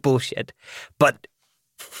Bellum and it's bullshit. But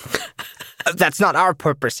that's not our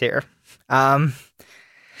purpose here.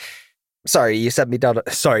 Sorry, you set me down.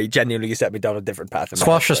 Genuinely, you set me down a different path.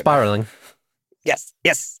 Squash or spiraling. Yes.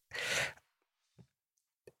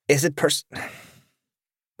 Is it person?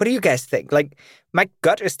 What do you guys think? Like, my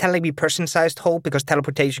gut is telling me person-sized hole because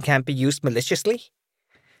teleportation can't be used maliciously.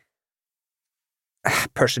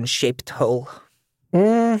 Person-shaped hole.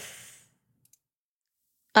 I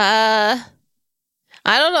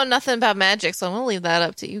don't know nothing about magic, so I'm gonna leave that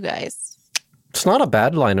up to you guys. It's not a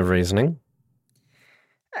bad line of reasoning.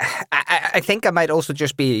 I think I might also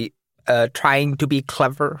just be trying to be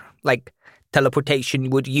clever. Like, teleportation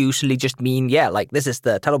would usually just mean, this is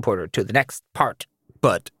the teleporter to the next part.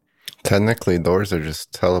 But technically, doors are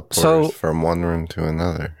just teleporters from one room to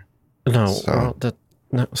another. No,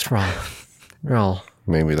 that's wrong. Wrong.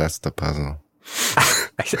 Maybe that's the puzzle.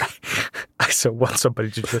 I so want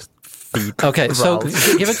somebody to just feed. Okay, so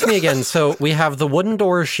give it to me again. So we have the wooden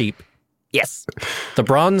door sheep. Yes. The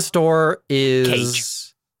bronze door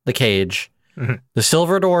is the cage. Mm-hmm. The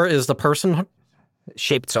silver door is the person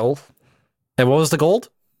shaped soul. And what was the gold?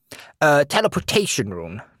 Teleportation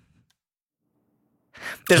room.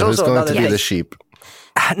 There's who's also going another to be the sheep?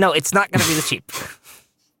 No, it's not going to be the sheep.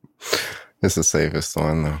 It's the safest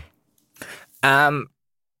one, though.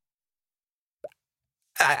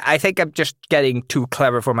 I think I'm just getting too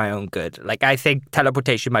clever for my own good. Like, I think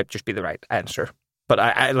teleportation might just be the right answer. But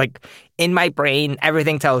I like, in my brain,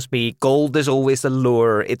 everything tells me gold is always a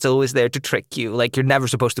lure. It's always there to trick you. Like, you're never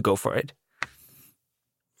supposed to go for it.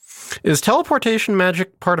 Is teleportation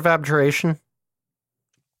magic part of abjuration?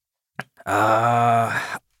 Or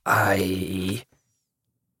is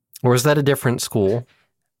that a different school?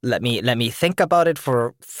 Let me think about it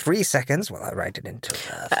for 3 seconds while I write it into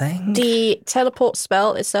the thing. The teleport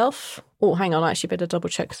spell itself. Oh, hang on. I actually better double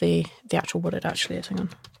check the actual what it actually is. Hang on.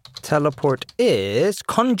 Teleport is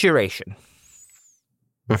conjuration.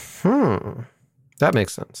 That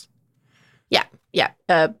makes sense. Yeah.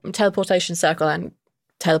 Teleportation circle and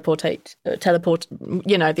teleport.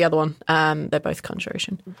 The other one. They're both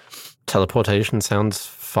conjuration. Teleportation sounds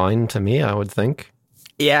fine to me, I would think.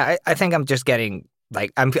 Yeah, I think I'm just getting I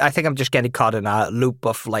think I'm just getting caught in a loop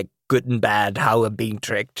of like good and bad, how I'm being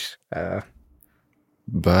tricked.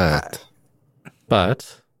 But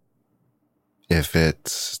if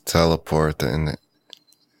it's teleport and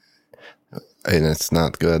it's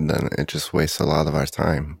not good, then it just wastes a lot of our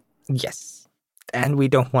time. Yes, and we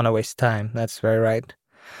don't want to waste time. That's very right.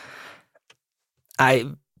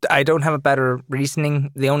 I don't have a better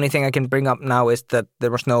reasoning. The only thing I can bring up now is that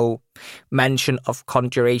there was no mention of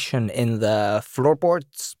conjuration in the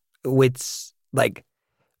floorboards, which, like,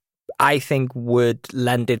 I think would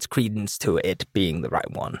lend its credence to it being the right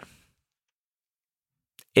one.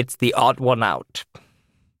 It's the odd one out.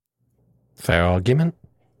 Fair argument.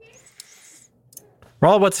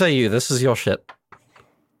 Rawl, what say you? This is your shit.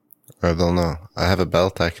 I don't know. I have a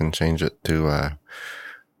belt. I can change it to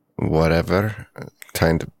whatever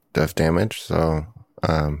kind of damage. So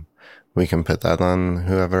we can put that on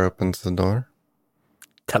whoever opens the door.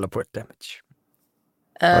 Teleport damage.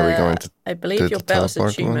 Are we going to? I believe your belt's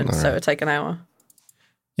attunement, so it'll take an hour.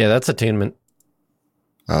 Yeah, that's attunement.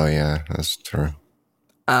 Oh yeah, that's true.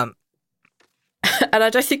 And I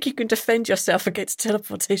don't think you can defend yourself against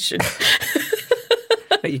teleportation.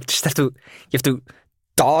 You just have to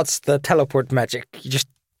dodge the teleport magic. You just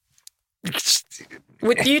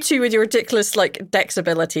with you two with your ridiculous dex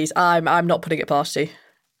abilities, I'm not putting it past you.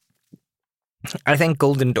 I think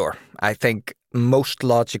Golden Door. I think most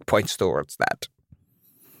logic points towards that.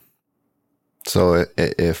 So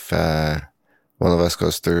if one of us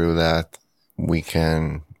goes through that, we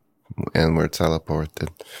can, and we're teleported.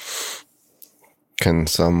 Can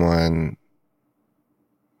someone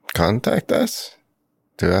contact us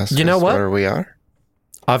to ask us where we are?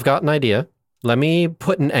 I've got an idea. Let me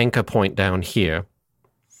put an anchor point down here.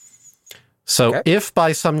 So if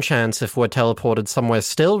by some chance, if we're teleported somewhere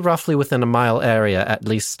still roughly within a mile area, at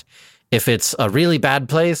least if it's a really bad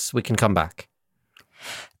place, we can come back.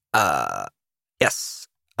 Yes.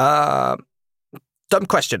 Dumb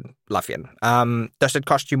question, Laffian. Does it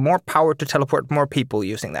cost you more power to teleport more people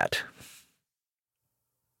using that?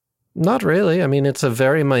 Not really. I mean, it's a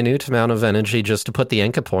very minute amount of energy just to put the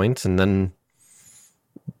anchor point, and then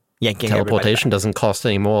yanking teleportation doesn't cost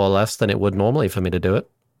any more or less than it would normally for me to do it.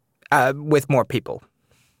 With more people.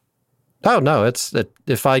 Oh, no.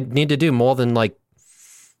 If I need to do more than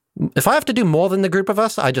if I have to do more than the group of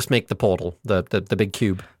us, I just make the portal, the big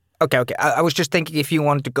cube. Okay. I was just thinking if you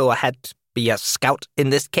wanted to go ahead, be a scout in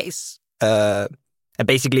this case, and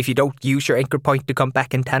basically if you don't use your anchor point to come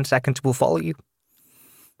back in 10 seconds, we'll follow you.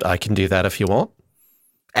 I can do that if you want.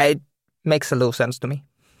 It makes a little sense to me.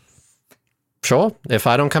 Sure. If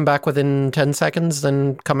I don't come back within 10 seconds,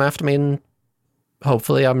 then come after me and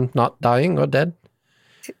hopefully I'm not dying or dead.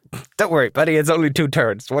 Don't worry, buddy. It's only 2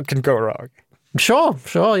 turns. What can go wrong? Sure,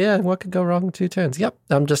 yeah. What could go wrong in 2 turns? Yep,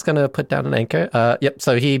 I'm just going to put down an anchor. Yep,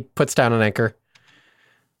 so he puts down an anchor.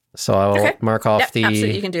 So I'll mark off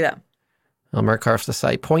absolutely, you can do that. I'll mark off the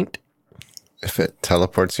site point. If it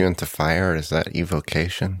teleports you into fire, is that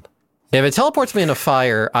evocation? If it teleports me into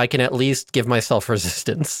fire, I can at least give myself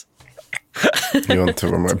resistance. You want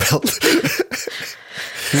to wear my belt?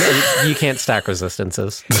 No, you can't stack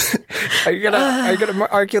resistances. Are you gonna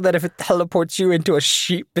argue that if it teleports you into a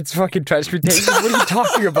sheep, it's fucking transmutation? What are you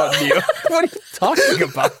talking about, Neil? What are you talking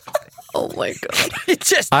about? Oh my god!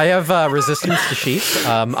 I have resistance to sheep.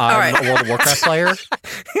 I'm a World of Warcraft player.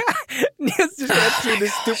 Neil's just went through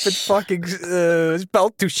this stupid fucking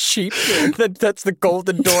belt to sheep. And then that's the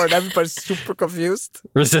golden door, and everybody's super confused.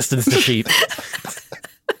 Resistance to sheep.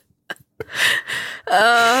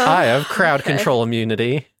 I have crowd control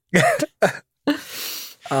immunity.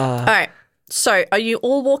 All right. So, are you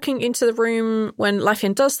all walking into the room when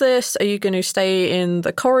Laffian does this? Are you going to stay in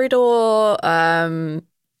the corridor?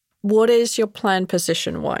 What is your plan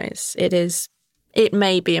position-wise? It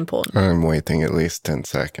may be important. I'm waiting at least 10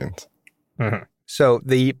 seconds. Mm-hmm. So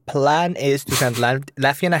the plan is to send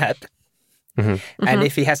Laffian ahead, and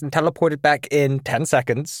if he hasn't teleported back in 10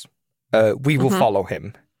 seconds, we will follow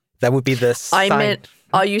him. That would be the sign. I meant,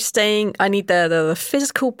 are you staying? I need the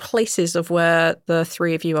physical places of where the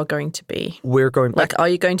 3 of you are going to be. We're going back. Are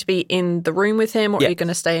you going to be in the room with him, or are you going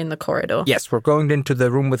to stay in the corridor? Yes, we're going into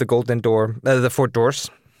the room with the golden door, the 4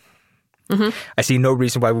 doors. Mm-hmm. I see no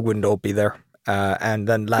reason why we wouldn't all be there. And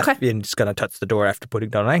then Laffian's going to touch the door after putting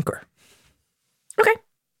down an anchor. Okay,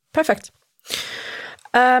 perfect.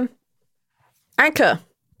 Anchor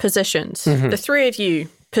positions. The 3 of you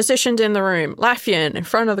positioned in the room. Laffian in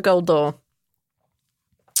front of the gold door.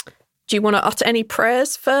 Do you want to utter any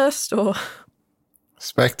prayers first, or?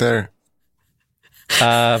 Spectre.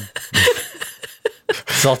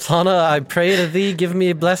 Zoltana, I pray to thee, give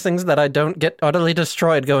me blessings that I don't get utterly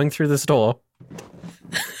destroyed going through this door.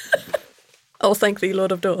 Oh, thank thee,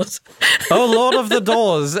 Lord of Doors. Oh, Lord of the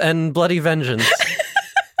Doors and bloody vengeance.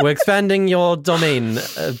 We're expanding your domain.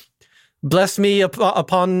 Bless me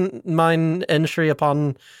upon mine entry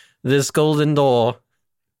upon this golden door.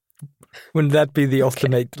 Wouldn't that be the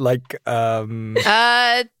ultimate, Go,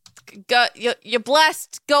 you're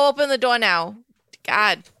blessed. Go open the door now.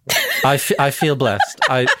 God. I feel blessed.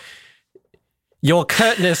 Your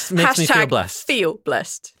curtness makes me feel blessed. Feel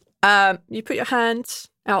blessed. You put your hand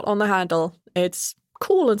out on the handle. It's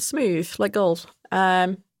cool and smooth, like gold.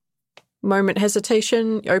 Moment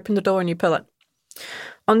hesitation, you open the door and you pull it.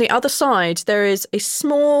 On the other side, there is a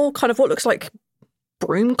small kind of what looks like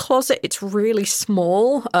broom closet. It's really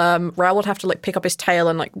small. Raoul would have to pick up his tail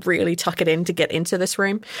and really tuck it in to get into this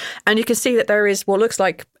room. And you can see that there is what looks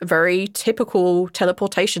like a very typical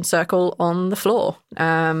teleportation circle on the floor.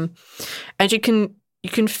 And you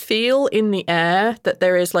can feel in the air that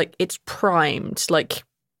there is it's primed.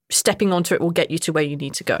 Stepping onto it will get you to where you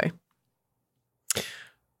need to go.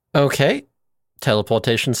 Okay.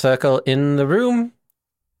 Teleportation circle in the room.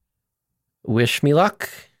 Wish me luck.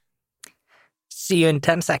 See you in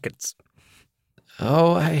 10 seconds.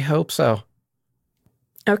 Oh, I hope so.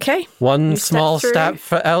 Okay. One small step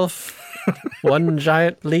for Elf. One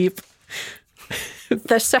giant leap.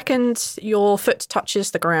 The second your foot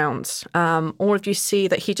touches the ground, all of you see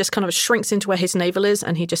that he just kind of shrinks into where his navel is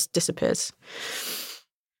and he just disappears.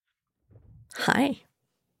 Hi.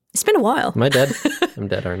 It's been a while. Am I dead? I'm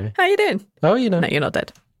dead, aren't I? How you doing? Oh, you know. No, you're not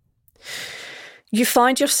dead. You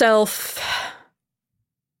find yourself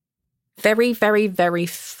very, very, very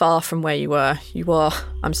far from where you were. You are,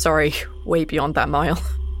 I'm sorry, way beyond that mile.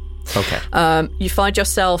 Okay. You find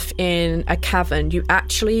yourself in a cavern. You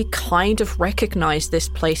actually kind of recognize this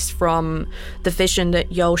place from the vision that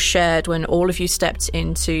Yoel shared when all of you stepped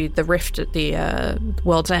into the rift at the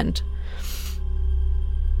world's end.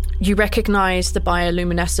 You recognize the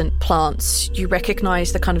bioluminescent plants. You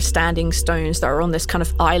recognize the kind of standing stones that are on this kind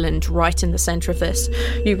of island right in the center of this.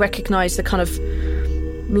 You recognize the kind of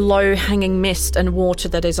low-hanging mist and water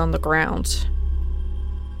that is on the ground.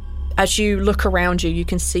 As you look around you, you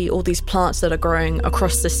can see all these plants that are growing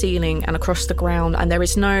across the ceiling and across the ground, and there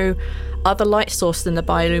is no other light source than the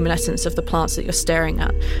bioluminescence of the plants that you're staring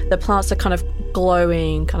at. The plants are kind of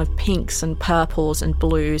glowing, kind of pinks and purples and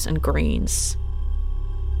blues and greens.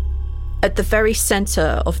 At the very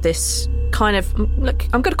center of this kind of, look,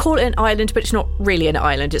 I'm going to call it an island, but it's not really an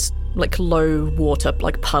island. It's like low water,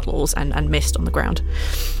 like puddles and mist on the ground.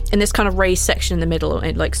 In this kind of raised section in the middle,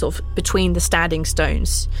 like sort of between the standing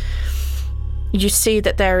stones, you see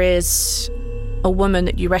that there is a woman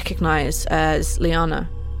that you recognize as Liana.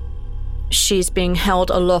 She's being held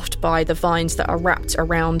aloft by the vines that are wrapped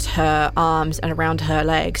around her arms and around her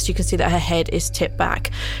legs. You can see that her head is tipped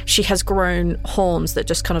back. She has grown horns that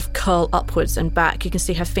just kind of curl upwards and back. You can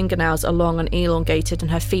see her fingernails are long and elongated, and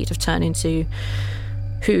her feet have turned into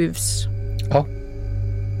hooves. Oh.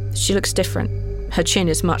 She looks different. Her chin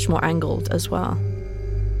is much more angled as well.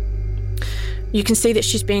 You can see that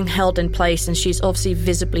she's being held in place, and she's obviously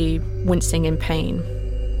visibly wincing in pain.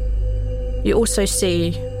 You also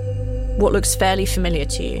see what looks fairly familiar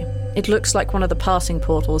to you. It looks like one of the passing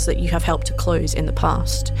portals that you have helped to close in the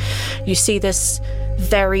past. You see this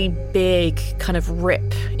very big kind of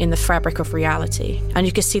rip in the fabric of reality, and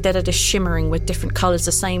you can see that it is shimmering with different colours,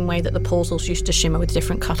 the same way that the portals used to shimmer with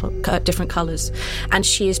different colours. And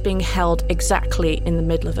she is being held exactly in the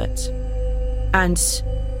middle of it. And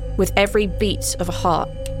with every beat of a heart,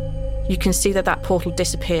 you can see that that portal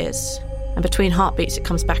disappears, and between heartbeats it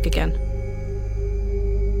comes back again.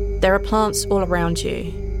 There are plants all around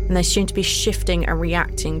you, and they seem to be shifting and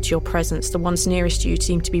reacting to your presence. The ones nearest you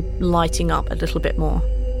seem to be lighting up a little bit more.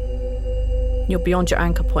 You're beyond your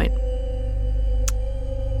anchor point.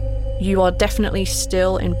 You are definitely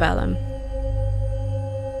still in Bellum.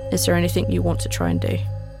 Is there anything you want to try and do?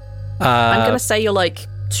 I'm going to say you're like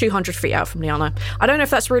 200 feet out from Liana. I don't know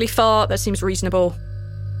if that's really far. That seems reasonable.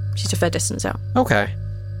 She's a fair distance out. Okay.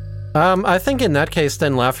 I think in that case,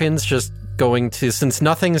 then Lafian's just going to, since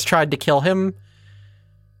nothing's tried to kill him,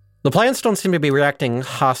 the plants don't seem to be reacting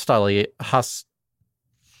hostile.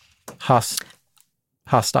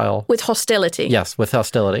 With hostility. Yes, with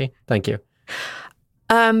hostility. Thank you.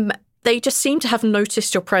 They just seem to have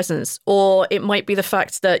noticed your presence, or it might be the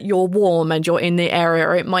fact that you're warm and you're in the area,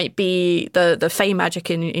 or it might be the Fey magic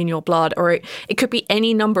in your blood, or it could be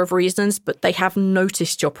any number of reasons, but they have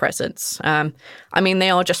noticed your presence. I mean, they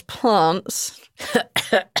are just plants,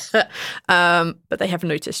 but they have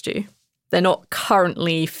noticed you. They're not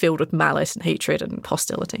currently filled with malice and hatred and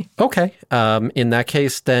hostility. Okay. In that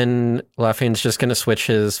case, then Lafian's just going to switch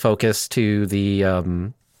his focus to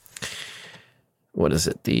the... what is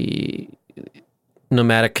it? The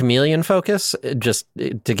nomadic chameleon focus, just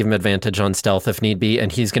to give him advantage on stealth if need be,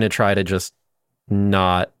 and he's going to try to just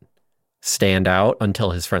not stand out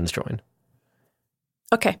until his friends join.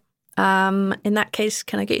 Okay. In that case,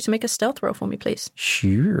 can I get you to make a stealth roll for me, please?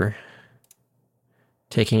 Sure.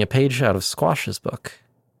 Taking a page out of Squash's book.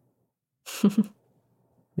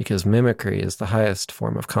 Because mimicry is the highest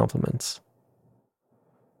form of compliments.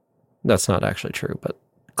 That's not actually true, but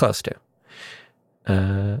close to.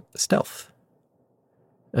 Stealth.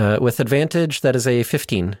 With advantage, that is a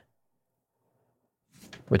 15.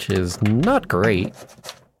 Which is not great.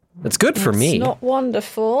 It's good for me. It's not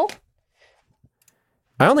wonderful.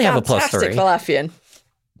 I only have a +3.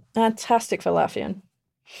 Fantastic for Lafian.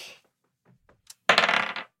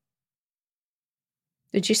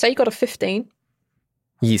 Did you say you got a 15?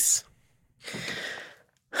 Yes.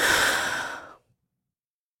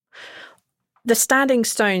 The standing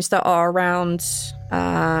stones that are around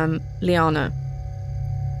Liana,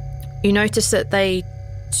 you notice that they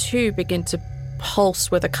too begin to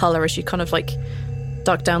pulse with a colour as you kind of like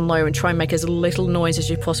duck down low and try and make as little noise as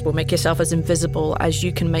you possible, make yourself as invisible as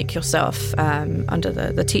you can make yourself under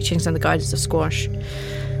the teachings and the guidance of Squash.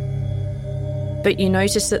 But you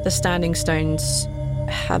notice that the standing stones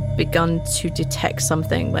have begun to detect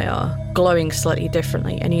something. They are glowing slightly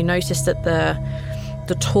differently, and you notice that the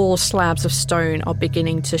the tall slabs of stone are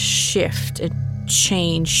beginning to shift and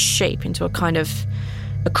change shape into a kind of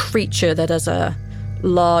a creature that has a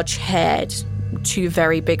large head, 2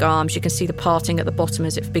 very big arms. You can see the parting at the bottom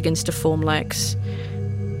as it begins to form legs.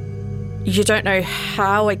 You don't know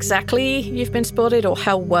how exactly you've been spotted or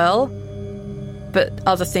how well, but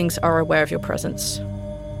other things are aware of your presence.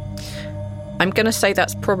 I'm going to say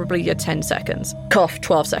that's probably your 10 seconds.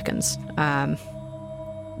 12 seconds.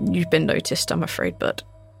 You've been noticed, I'm afraid, but...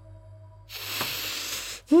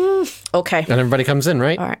 Okay. And everybody comes in,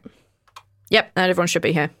 right? All right. Yep, and everyone should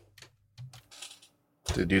be here.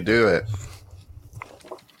 Did you do it?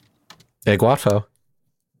 Hey, Guafo.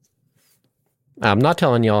 I'm not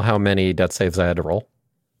telling y'all how many death saves I had to roll.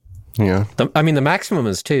 Yeah. The maximum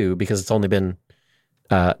is 2 because it's only been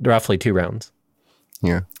roughly 2 rounds.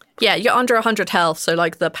 Yeah. Yeah, you're under 100 health, so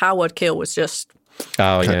like the powered kill was just...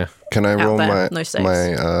 Oh, yeah. Can I roll there.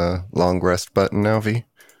 my long rest button now, V?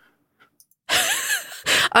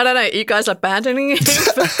 I don't know, you guys abandoning it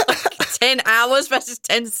for like 10 hours versus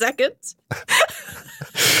 10 seconds?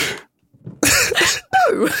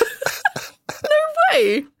 No. No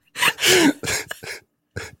way.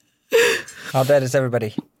 How dead is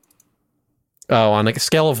everybody? Oh, on a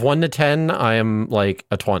scale of 1 to 10, I am like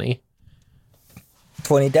a 20.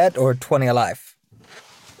 20 dead or 20 alive?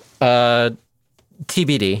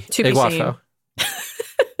 TBD. To be seen.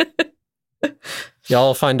 Y'all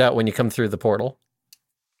will find out when you come through the portal.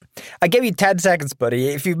 I gave you 10 seconds, buddy.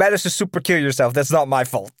 If you manage to super kill yourself, that's not my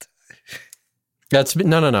fault.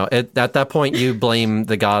 No. At that point, you blame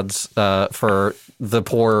the gods for the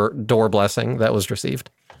poor door blessing that was received.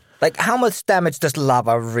 Like, how much damage does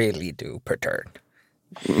lava really do per turn?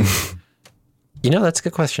 You know, that's a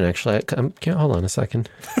good question, actually. Hold on a second.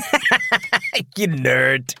 You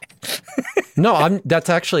nerd. No, that's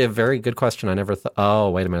actually a very good question. I never thought... Oh,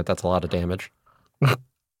 wait a minute. That's a lot of damage.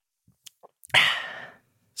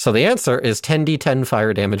 So the answer is 10d10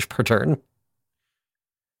 fire damage per turn.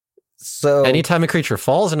 So anytime a creature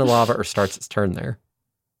falls into lava or starts its turn there.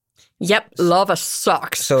 Yep, lava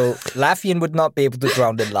sucks. So Lafian would not be able to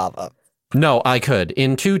drown in lava. No, I could.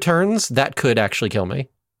 In 2 turns, that could actually kill me.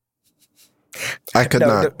 I could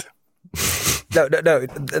not. No.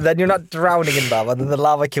 Then you're not drowning in lava. Then the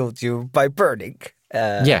lava killed you by burning.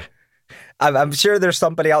 Yeah. I'm sure there's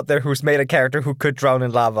somebody out there who's made a character who could drown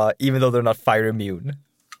in lava, even though they're not fire immune.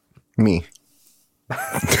 Me.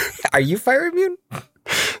 Are you fire immune?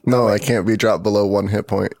 No, I can't be dropped below 1 hit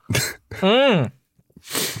point. Good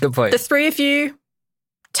point. The 3 of you,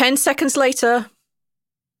 10 seconds later,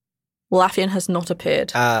 Lafian has not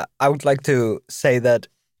appeared. I would like to say that,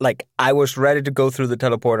 like, I was ready to go through the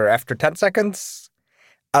teleporter after 10 seconds,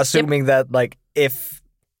 assuming that, like, if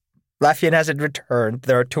Lafian hasn't returned,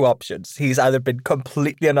 there are 2 options. He's either been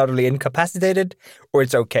completely and utterly incapacitated, or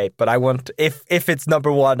it's okay. But I want, if it's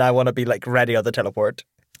number 1, I want to be, like, ready on the teleport.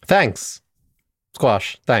 Thanks.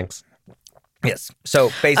 Squash, thanks. Yes. So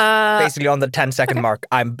basically on the 10-second mark,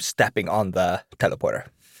 I'm stepping on the teleporter.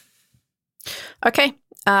 Okay.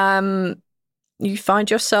 You find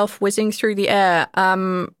yourself whizzing through the air.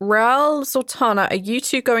 Ral, Zoltana, are you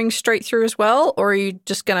 2 going straight through as well, or are you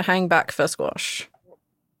just going to hang back for Squash?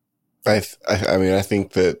 I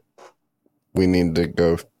think that we need to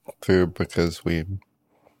go through because we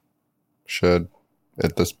should,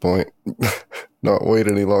 at this point, not wait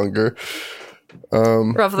any longer.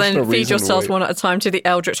 Rather than feed yourselves one at a time to the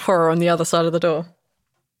eldritch horror on the other side of the door.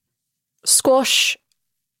 Squash,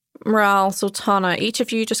 Ral, Zoltana, each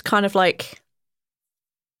of you just kind of like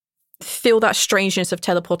feel that strangeness of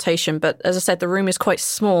teleportation, but as I said, the room is quite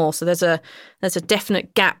small, so there's a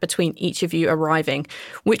definite gap between each of you arriving.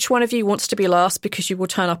 Which one of you wants to be last, because you will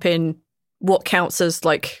turn up in what counts as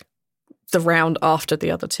like the round after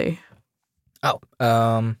the other 2?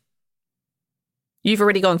 You've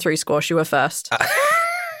already gone through, Squash. You were first. Okay.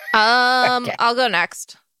 I'll go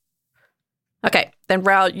next. Okay, then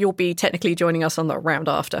Ral, you'll be technically joining us on the round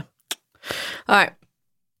after. All right.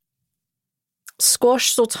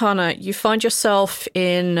 Squash, Sultana, you find yourself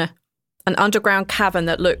in an underground cavern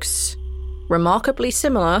that looks remarkably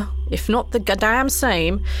similar, if not the goddamn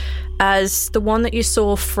same, as the one that you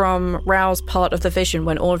saw from Ral's part of the vision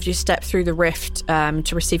when all of you stepped through the rift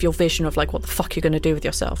to receive your vision of like what the fuck you're going to do with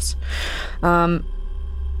yourselves.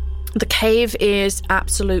 The cave is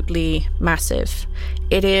absolutely massive.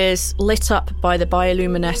 It is lit up by the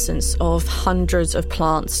bioluminescence of hundreds of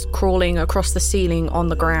plants crawling across the ceiling on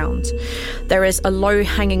the ground. There is a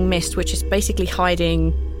low-hanging mist which is basically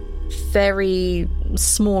hiding very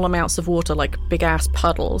small amounts of water, like big-ass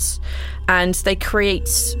puddles, and they create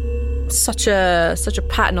such a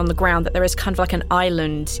pattern on the ground that there is kind of like an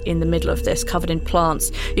island in the middle of this covered in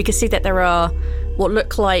plants. You can see that there are what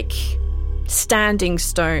look like standing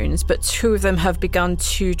stones, but two of them have begun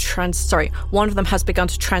to one of them has begun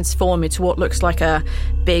to transform into what looks like a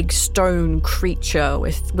big stone creature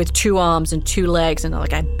with two arms and two legs and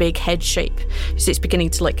like a big head shape. So it's beginning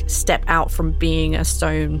to like step out from being a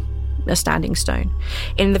standing stone.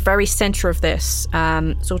 In the very center of this,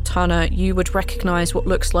 Zoltana, you would recognize what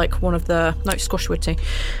looks like Squash would too.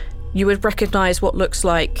 You would recognize what looks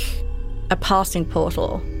like a passing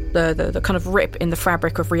portal. The kind of rip in the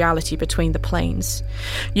fabric of reality between the planes.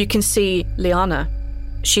 You can see Liana.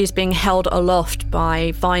 She's being held aloft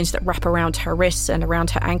by vines that wrap around her wrists and around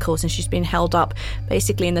her ankles, and she's being held up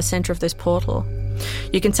basically in the center of this portal.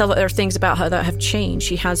 You can tell that there are things about her that have changed.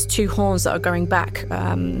 She has two horns that are going back,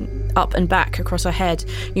 up and back across her head.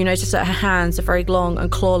 You notice that her hands are very long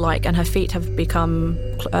and claw-like, and her feet have become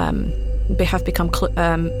I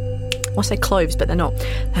say cloves, but they're not.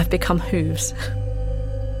 They have become hooves.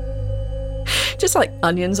 Just like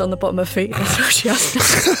onions on the bottom of feet. That's what she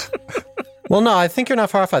has. Well, no, I think you're not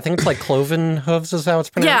far off. I think it's like cloven hooves is how it's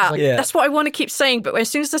pronounced. Yeah, that's what I want to keep saying. But as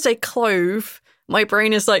soon as I say clove, my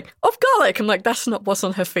brain is like, of garlic. I'm like, that's not what's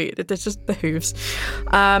on her feet. It's just the hooves.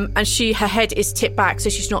 And her head is tipped back, so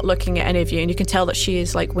she's not looking at any of you. And you can tell that she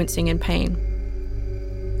is like wincing in pain.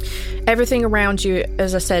 Everything around you,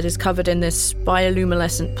 as I said, is covered in this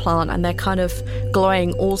bioluminescent plant, and they're kind of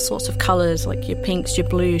glowing all sorts of colours, like your pinks, your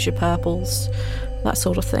blues, your purples, that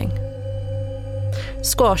sort of thing.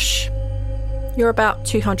 Squash, you're about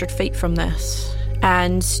 200 feet from this,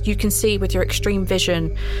 and you can see with your extreme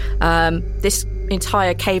vision, this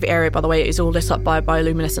entire cave area, by the way, is all lit up by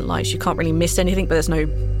bioluminescent lights. You can't really miss anything, but there's no,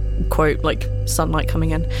 quote, like sunlight coming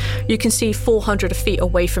in. You can see 400 feet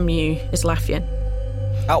away from you is Laffian.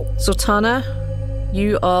 Oh. Zoltana,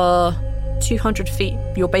 you are 200 feet.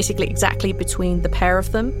 You're basically exactly between the pair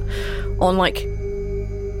of them, on like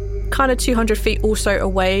kind of 200 feet also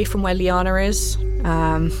away from where Liana is.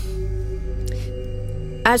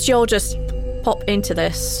 As you'll just pop into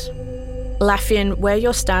this, Laffian, where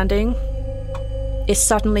you're standing is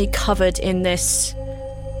suddenly covered in this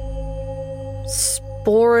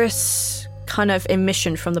sporous kind of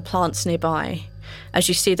emission from the plants nearby. As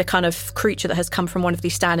you see the kind of creature that has come from one of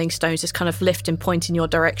these standing stones is kind of lift and point in your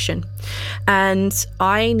direction. And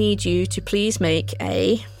I need you to please make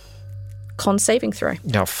a con saving throw.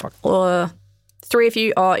 Oh, fuck. Or three of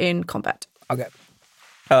you are in combat. Okay.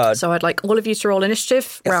 So I'd like all of you to roll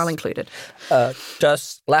initiative, yes. Raoul included.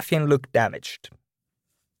 Does Laffian look damaged?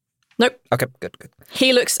 Nope. Okay, good.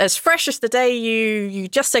 He looks as fresh as the day you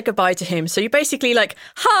just said goodbye to him. So you basically like,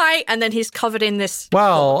 hi, and then he's covered in this.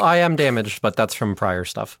 Well, I am damaged, but that's from prior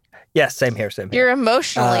stuff. Yeah, same here. You're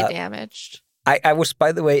emotionally damaged. I was,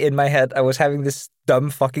 by the way, in my head, I was having this dumb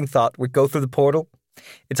fucking thought. We go through the portal.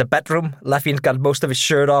 It's a bedroom. Laffian's got most of his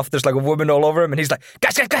shirt off. There's like a woman all over him, and he's like,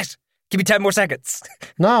 guys, give me 10 more seconds.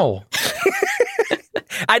 No.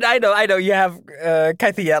 I know. You have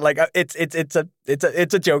Kathy. Yeah, like it's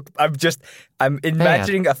a joke. I'm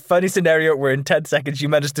imagining a funny scenario where in 10 seconds you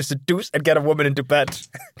manage to seduce and get a woman into bed.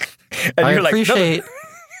 And I you're appreciate. Like,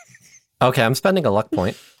 no. Okay, I'm spending a luck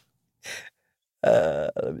point.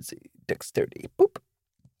 Let me see. Dexterity. Boop.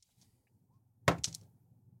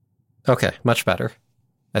 Okay, much better.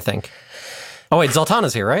 I think. Oh wait,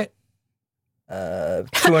 Zoltana's here, right?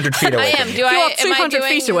 200 feet away. I am. You are 200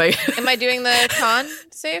 feet away. Am I doing the con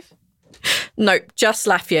save? No, just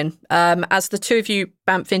Laffian. As the two of you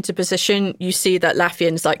bamf into position, you see that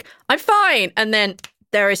Laffian's like, I'm fine. And then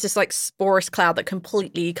there is this like sporous cloud that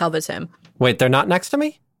completely covers him. Wait, they're not next to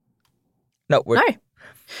me? No. No.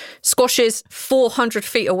 Squash is 400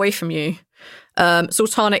 feet away from you.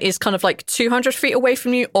 Zoltana is kind of like 200 feet away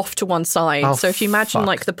from you off to one side. Oh, so if you imagine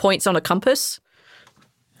like the points on a compass.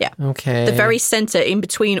 Yeah. Okay. The very center in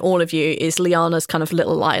between all of you is Liana's kind of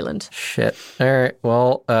little island. Shit. All right.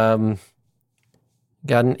 Well,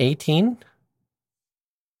 got an 18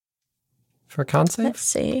 for con save. Let's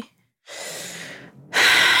see.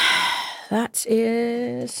 That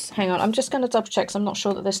is... Hang on. I'm just going to double check because I'm not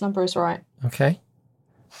sure that this number is right. Okay.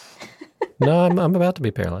 No, I'm about to be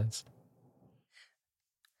paralyzed.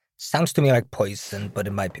 Sounds to me like poison, but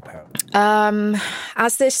it might be paralyzed.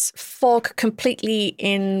 As this fog completely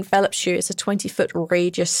envelops you, it's a 20-foot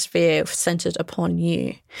radius sphere centered upon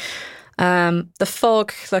you. The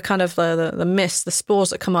fog, the kind of the mist, the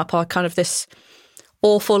spores that come up are kind of this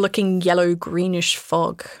awful-looking yellow-greenish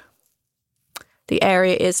fog. The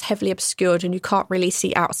area is heavily obscured and you can't really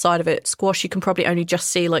see outside of it. Squash, you can probably only just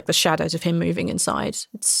see like the shadows of him moving inside.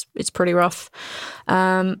 It's pretty rough.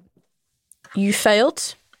 You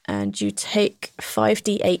failed. and you take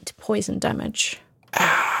 5d8 poison damage.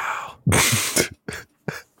 Ow.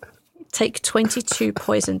 Take 22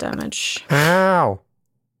 poison damage. Ow.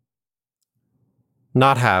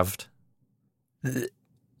 Not halved.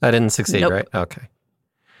 I didn't succeed, Nope. right? Okay.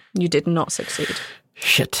 You did not succeed.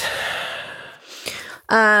 Shit.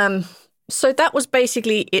 So that was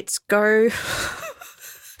basically its go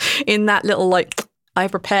in that little, like, I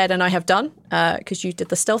prepared and I have done, because you did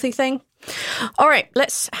the stealthy thing. All right,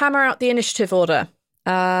 let's hammer out the initiative order.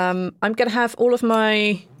 I'm going to have all of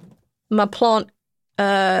my plant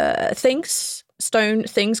stone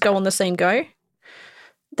things go on the same go.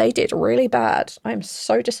 They did really bad. I'm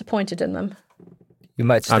so disappointed in them. You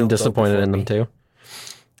might still I'm disappointed in them too.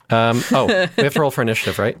 We have to roll for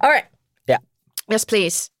initiative, right? All right. Yeah. Yes,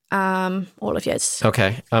 please. All of yours.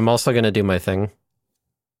 Okay. I'm also going to do my thing.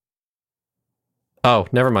 Oh,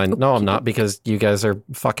 never mind. No, I'm not, because you guys are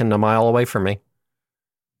fucking a mile away from me.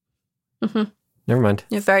 Mm-hmm. Never mind.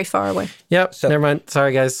 You're very far away. Yep, never mind.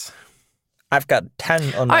 Sorry, guys. I've got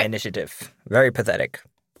 10 on my initiative. Very pathetic.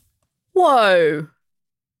 Whoa.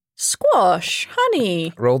 Squash,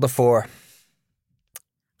 honey. Roll the 4.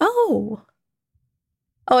 Oh,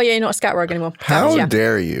 yeah, you're not a scat rogue anymore. How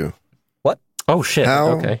dare you? What? Oh, shit. How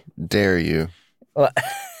okay. dare you? What?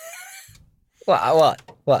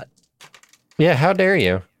 What? Yeah, how dare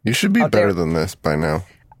you? You should be better than this by now.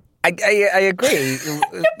 I agree. You're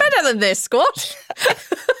better than this, Squash.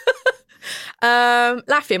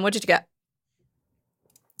 Laughing, what did you get?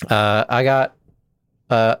 I got...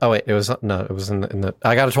 it was in the...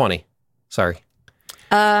 I got a 20. Sorry.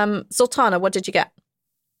 Sultana, what did you get?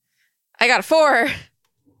 I got a 4.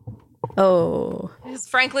 Oh. It's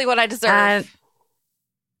frankly what I deserve.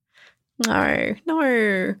 No.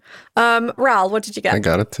 Ral, what did you get? I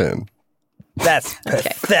got a 10. That's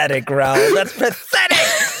pathetic, Raoul. That's pathetic.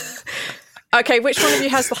 Okay, which one of you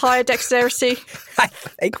has the higher dexterity? I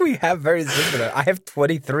think we have very similar. I have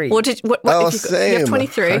 23. What did what same. You have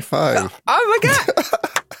 23. High five. Oh my god.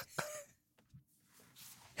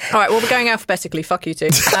 All right, well, we're going alphabetically. Fuck you two.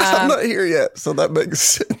 I'm not here yet, so that makes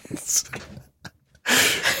sense.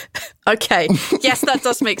 Okay. Yes, that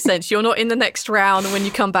does make sense. You're not in the next round, and when you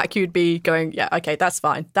come back, you'd be going, yeah, okay, that's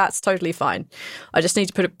fine. That's totally fine. I just need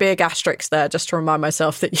to put a big asterisk there just to remind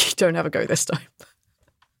myself that you don't have a go this time.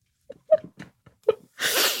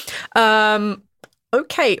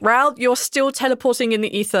 Okay, Ral, you're still teleporting in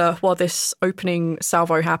the ether while this opening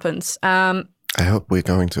salvo happens. I hope we're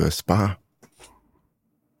going to a spa.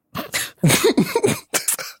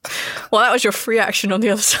 Well, that was your free action on the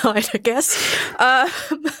other side, I guess.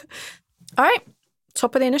 All right,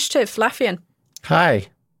 top of the initiative, Laffian. Hi.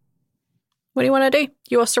 What do you want to do?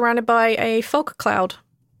 You are surrounded by a fog cloud.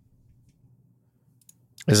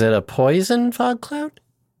 Is it a poison fog cloud?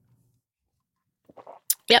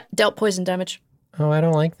 Yep, dealt poison damage. Oh, I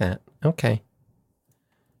don't like that. Okay.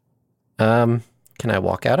 Can I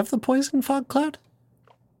walk out of the poison fog cloud?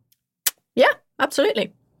 Yeah,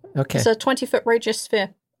 absolutely. Okay. It's a 20-foot radius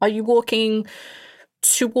sphere. Are you walking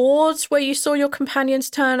towards where you saw your companions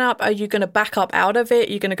turn up? Are you going to back up out of it?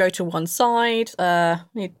 Are you going to go to one side?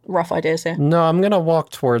 Need rough ideas here. No, I'm going to walk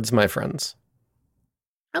towards my friends.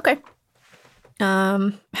 Okay.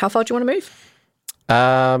 How far do you want to move?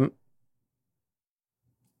 I'm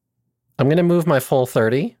going to move my full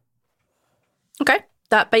 30. Okay.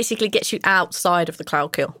 That basically gets you outside of the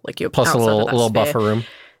cloud kill. Like you're plus a little buffer room.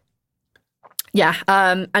 Yeah.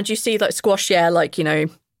 And you see like Squash,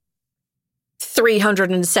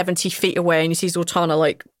 370 feet away, and you see Zoltana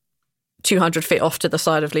like 200 feet off to the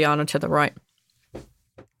side of Liana to the right.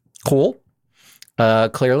 Cool.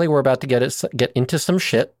 Clearly we're about to get into some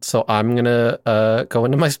shit, so I'm gonna go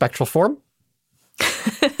into my spectral form.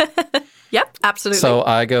 Yep, absolutely. So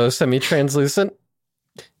I go semi-translucent.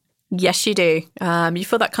 Yes, you do. You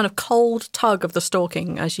feel that kind of cold tug of the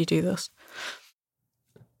stalking as you do this.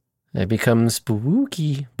 It becomes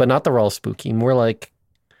spooky, but not the raw spooky, more like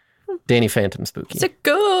Danny Phantom spooky. It's a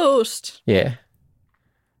ghost. Yeah.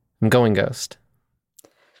 I'm going ghost.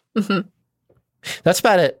 Mm-hmm. That's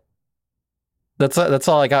about it. That's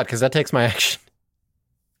all I got, because that takes my action.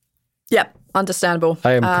 Yep, understandable.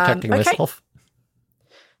 I am protecting myself.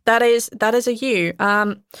 That is a you.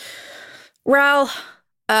 Ral,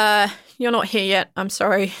 you're not here yet. I'm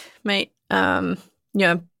sorry, mate.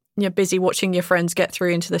 You're busy watching your friends get through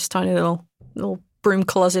into this tiny little broom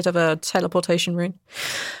closet of a teleportation room.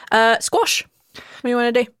 Squash, what do you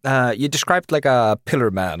want to do? You described like a pillar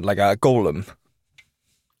man, like a golem.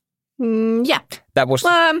 Yeah. That was...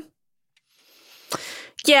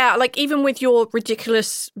 yeah, like even with your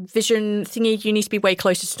ridiculous vision thingy, you need to be way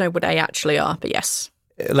closer to know what they actually are, but yes.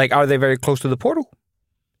 Like, are they very close to the portal?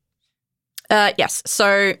 Yes.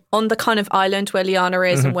 So on the kind of island where Liana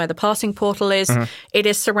is and where the passing portal is, it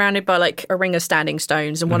is surrounded by like a ring of standing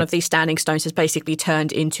stones, and one of these standing stones is basically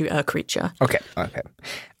turned into a creature. Okay.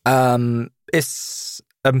 Is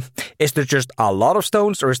there just a lot of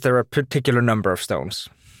stones, or is there a particular number of stones?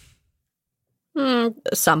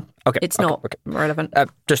 Some. Okay. It's not relevant.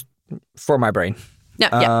 Just for my brain. Yeah,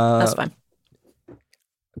 that's fine.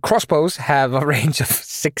 Crossbows have a range of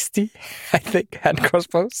 60, I think, hand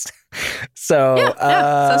crossbows. So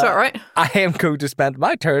sounds about right. I am going to spend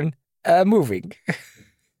my turn moving.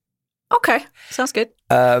 Okay, sounds good.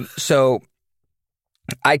 So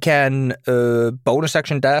I can bonus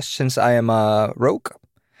action dash since I am a rogue.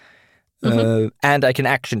 And I can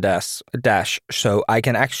action dash. So I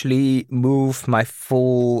can actually move my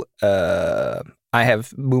full... I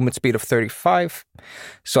have movement speed of 35.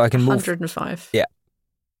 So I can move... 105. Yeah.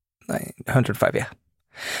 105, yeah.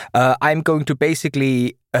 I'm going to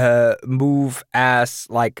basically move as,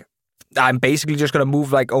 like... I'm basically just going to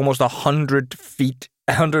move, like, almost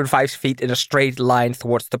 105 feet in a straight line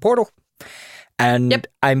towards the portal. And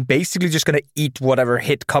I'm basically just going to eat whatever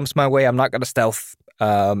hit comes my way. I'm not going to stealth...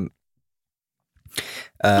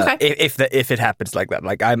 if it happens like that.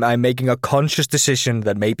 Like, I'm making a conscious decision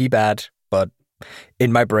that may be bad, but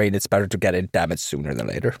in my brain, it's better to get in damage sooner than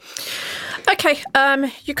later. Okay,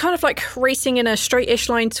 you're kind of like racing in a straight-ish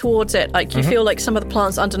line towards it. Like you feel like some of the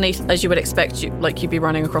plants underneath, as you would expect, you'd be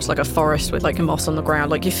running across like a forest with like a moss on the ground.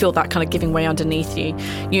 Like you feel that kind of giving way underneath you.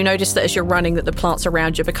 You notice that as you're running, that the plants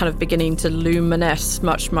around you are kind of beginning to luminesce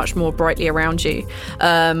much, much more brightly around you.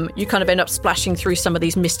 You kind of end up splashing through some of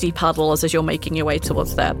these misty puddles as you're making your way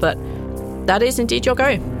towards there. But that is indeed your go.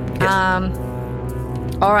 Yes.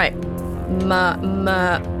 All right,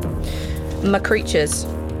 my creatures.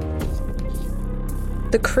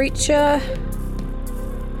 The creature,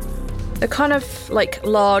 the kind of like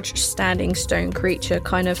large standing stone creature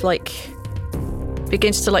kind of like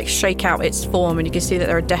begins to like shake out its form, and you can see that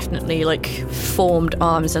there are definitely like formed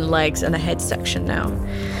arms and legs and a head section now.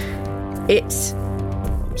 It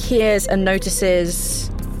hears and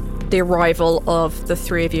notices the arrival of the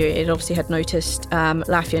three of you. It obviously had noticed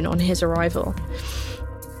Laffian on his arrival.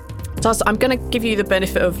 So I'm going to give you the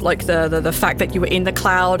benefit of like the fact that you were in the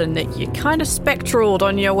cloud and that you kind of spectraled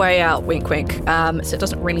on your way out, wink wink, so it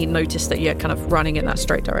doesn't really notice that you're kind of running in that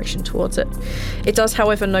straight direction towards it. It does,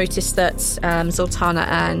 however, notice that Zoltana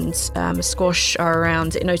and Squash are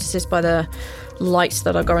around. It notices by the lights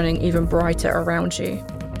that are growing even brighter around you.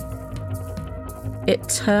 It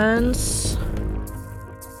turns,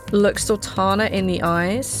 looks Zoltana in the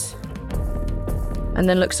eyes, and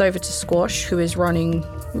then looks over to Squash, who is running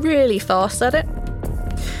really fast at it.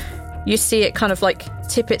 You see it kind of like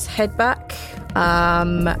tip its head back,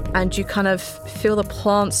 and you kind of feel the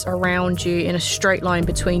plants around you in a straight line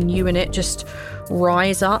between you and it just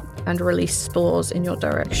rise up and release spores in your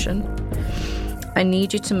direction. I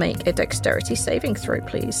need you to make a dexterity saving throw,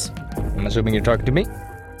 please. I'm assuming you're talking to me?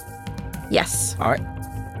 Yes. All right.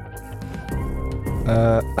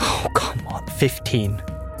 Oh, come on. 15.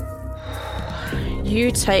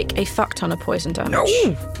 You take a fuck ton of poison damage. No!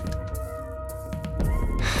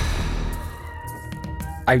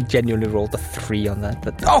 I genuinely rolled a 3 on that.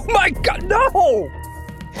 Oh my god, no!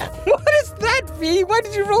 What is that, V? Why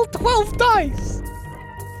did you roll 12 dice?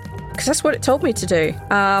 Because that's what it told me to do.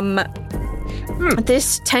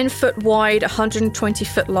 This 10-foot wide,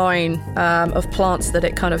 120-foot line of plants that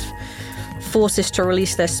it kind of forces to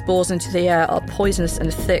release their spores into the air are poisonous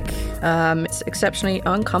and thick. It's exceptionally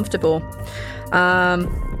uncomfortable. I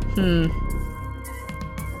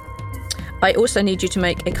also need you to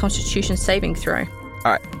make a Constitution saving throw.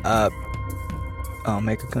 Alright, I'll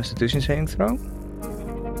make a Constitution saving throw.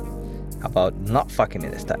 How about not fucking me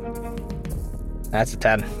this time? That's a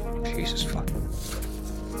 10. Jesus fuck.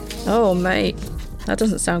 Oh, mate. That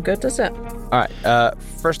doesn't sound good, does it? Alright,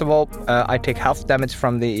 first of all, I take half damage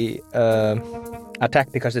from the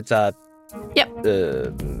attack because it's a... Yep.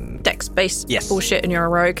 Dex-based bullshit and you're a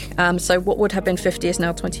rogue. So what would have been 50 is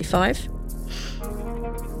now 25.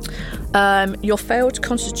 Your failed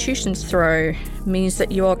Constitution throw means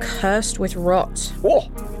that you are cursed with rot. Whoa.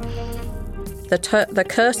 The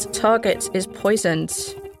cursed target is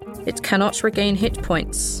poisoned. It cannot regain hit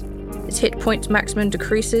points. Its hit point maximum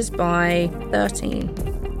decreases by 13.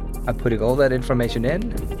 I'm putting all that information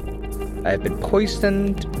in. I have been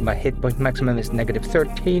poisoned. My hit point maximum is negative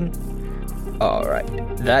 13. Alright,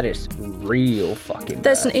 that is real fucking bad.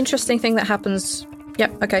 There's an interesting thing that happens.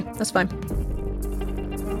 Yep, okay, that's fine.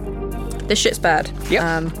 This shit's bad.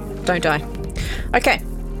 Yep. Don't die. Okay.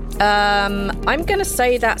 I'm gonna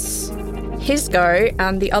say that's his go,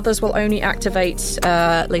 and the others will only activate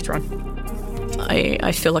later on.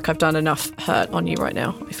 I feel like I've done enough hurt on you right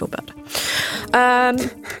now. I feel bad.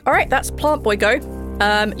 All right, that's Plant Boy go.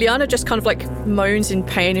 Liana just kind of like moans in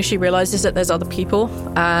pain as she realizes that there's other people.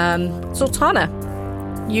 Zoltana,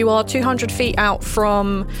 you are 200 feet out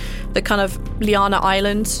from the kind of Liana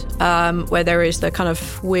Island, where there is the kind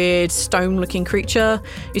of weird stone-looking creature.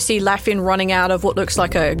 You see Laffian running out of what looks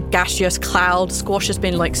like a gaseous cloud. Squash has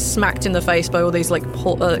been like smacked in the face by all these like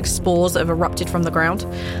spores that have erupted from the ground.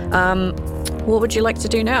 What would you like to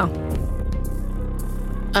do now?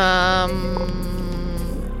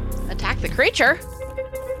 Attack the creature.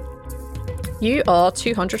 You are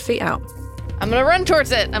 200 feet out. I'm gonna run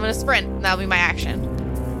towards it. I'm gonna sprint. That'll be my action.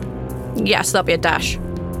 Yes, that'll be a dash.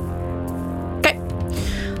 Okay.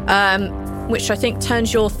 Which I think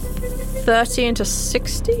turns your 30 into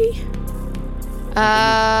 60?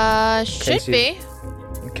 Should be.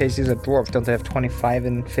 Casey's a dwarf. Don't they have 25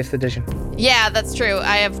 in 5th edition? Yeah, that's true.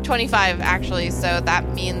 I have 25, actually, so that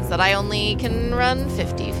means that I only can run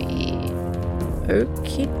 50 feet.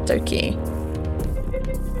 Okie dokie.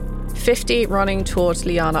 50 running towards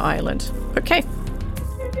Liana Island. Okay.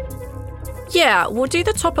 Yeah, we'll do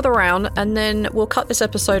the top of the round, and then we'll cut this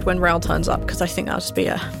episode when Raoul turns up, because I think that'll just be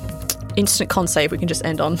a instant con save we can just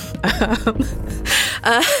end on.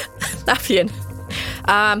 Laffian,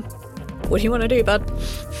 what do you want to do, bud?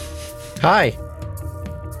 Hi.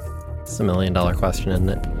 It's $1 million question, isn't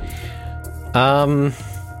it?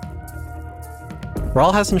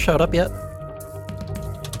 Raoul hasn't showed up yet?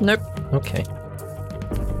 Nope. Okay.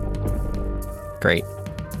 Great.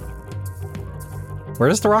 Where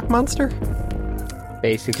is the rock monster?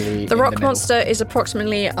 Basically, the rock monster is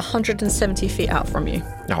approximately 170 feet out from you.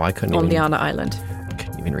 No, I couldn't on even... Liana Island.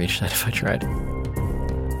 Couldn't even reach that if I tried.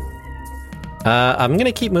 I'm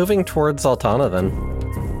gonna keep moving towards Zoltana then.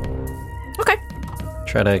 Okay.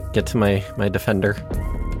 Try to get to my defender.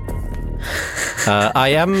 I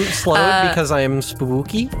am slowed because I am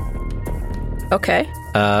spooky. Okay.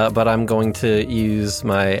 But I'm going to use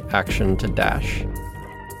my action to dash.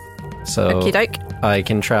 So Okey doke. I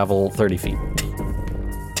can travel 30 feet.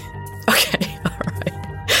 Okay,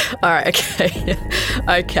 alright, okay.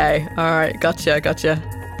 Okay, alright, gotcha.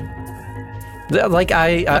 Like,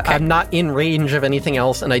 I'm not in range of anything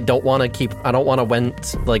else, and I don't want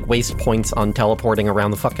to waste points on teleporting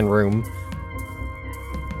around the fucking room.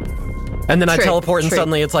 And then I teleport, and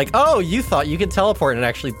suddenly it's like, oh, you thought you could teleport, and it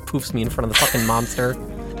actually poofs me in front of the fucking monster.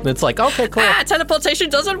 And it's like, okay, cool. Teleportation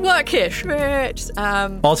doesn't work here. Shit.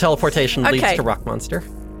 All teleportation leads to rock monster.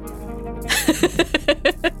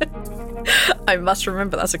 I must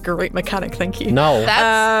remember that's a great mechanic. Thank you. No,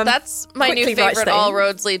 that's my new favorite. All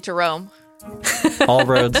roads lead to Rome. All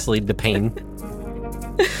roads lead to pain.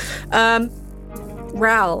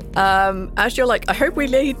 Raoul, as you're like, I hope we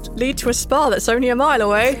lead to a spa that's only a mile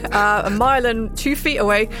away, a mile and 2 feet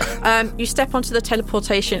away. You step onto the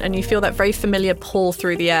teleportation and you feel that very familiar pull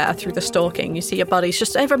through the air, through the stalking. You see your buddies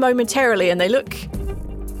just ever momentarily, and they look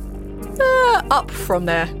up from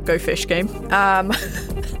their Go Fish game.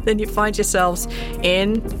 Then you find yourselves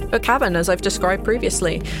in a cabin, as I've described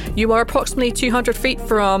previously. You are approximately 200 feet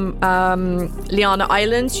from Liana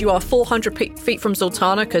Island. You are 400 feet from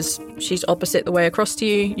Zoltana, because she's opposite the way across to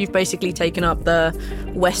you. You've basically taken up the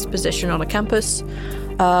west position on a campus.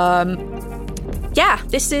 Yeah,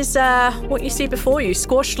 this is what you see before you.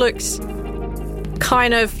 Squash looks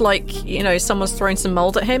kind of like, someone's throwing some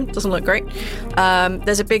mold at him. Doesn't look great.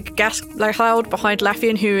 There's a big gas cloud behind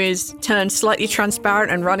Laffian, who is turned slightly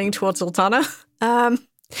transparent and running towards Zoltana.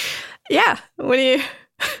 Yeah, what do you...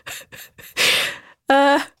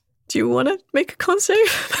 do you want to make a con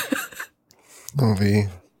save? Wolvie.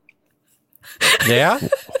 Yeah?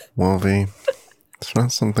 Wolvie. It's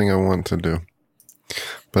not something I want to do.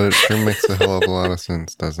 But it sure makes a hell of a lot of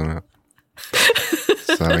sense, doesn't it?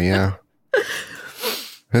 So, yeah.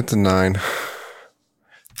 It's a 9.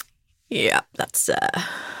 Yeah, that's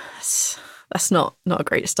not a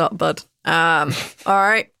great start, bud. All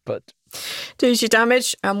right. But do your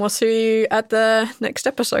damage, and we'll see you at the next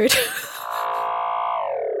episode.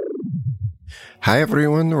 Hi,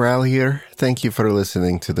 everyone. Raoul here. Thank you for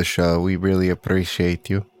listening to the show. We really appreciate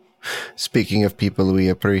you. Speaking of people we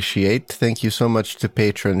appreciate, thank you so much to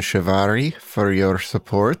patron Shivari for your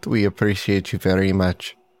support. We appreciate you very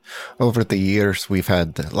much. Over the years, we've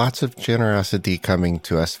had lots of generosity coming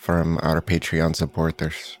to us from our Patreon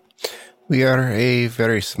supporters. We are a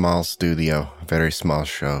very small studio, very small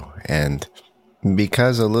show, and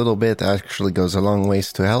because a little bit actually goes a long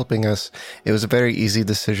ways to helping us, it was a very easy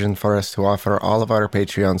decision for us to offer all of our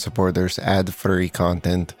Patreon supporters ad-free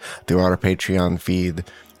content through our Patreon feed,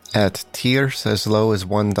 At tiers as low as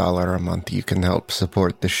 $1 a month, you can help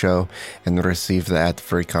support the show and receive the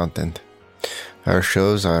ad-free content. Our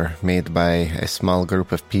shows are made by a small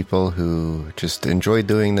group of people who just enjoy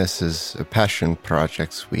doing this as passion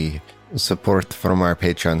projects. Support from our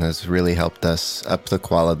Patreon has really helped us up the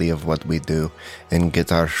quality of what we do and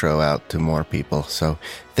get our show out to more people. So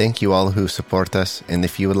thank you all who support us. And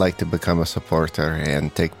if you would like to become a supporter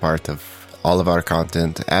and take part of all of our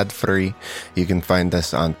content ad-free, you can find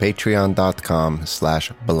us on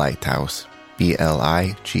patreon.com/Blighthouse.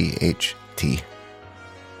 BLIGHT.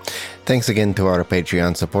 Thanks again to our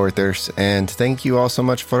Patreon supporters, and thank you all so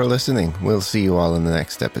much for listening. We'll see you all in the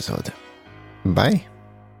next episode. Bye.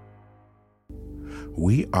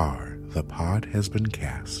 We are The Pod Has Been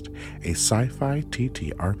Cast, a sci-fi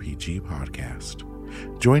TTRPG podcast.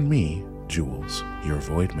 Join me, Jules, your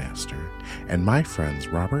Void Master, and my friends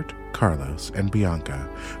Robert, Carlos, and Bianca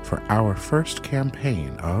for our first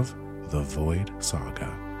campaign of The Void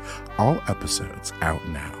Saga. All episodes out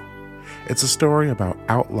now. It's a story about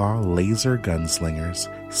outlaw laser gunslingers,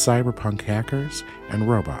 cyberpunk hackers, and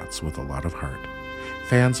robots with a lot of heart.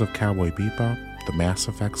 Fans of Cowboy Bebop, the Mass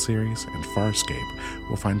Effect series, and Farscape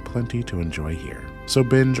will find plenty to enjoy here. So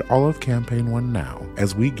binge all of Campaign 1 now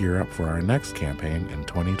as we gear up for our next campaign in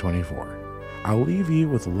 2024. I'll leave you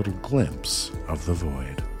with a little glimpse of the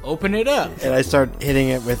void. Open it up. And I start hitting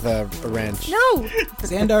it with a wrench. No!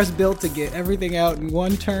 Xandar's built to get everything out in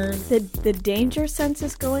one turn. The danger sense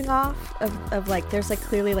is going off of like, there's like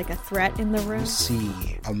clearly like a threat in the room. You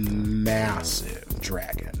see a massive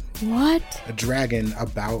dragon. What? A dragon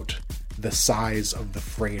about the size of the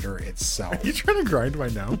freighter itself. Are you trying to grind my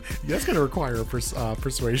gnome? That's going to require a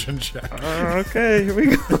persuasion check. Okay, here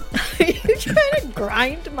we go. Are you trying to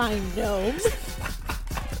grind my gnome?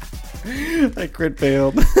 I crit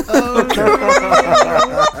failed. Oh no!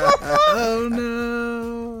 Oh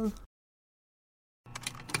no!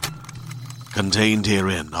 Contained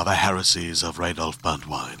herein are the heresies of Radolf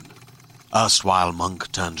Burntwine, erstwhile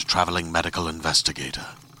monk turned traveling medical investigator.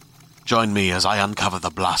 Join me as I uncover the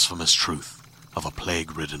blasphemous truth of a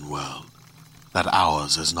plague-ridden world, that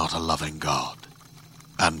ours is not a loving God,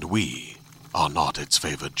 and we are not its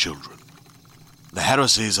favored children. The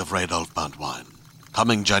heresies of Radolf Burntwine,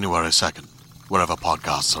 coming January 2nd, wherever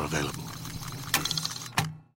podcasts are available.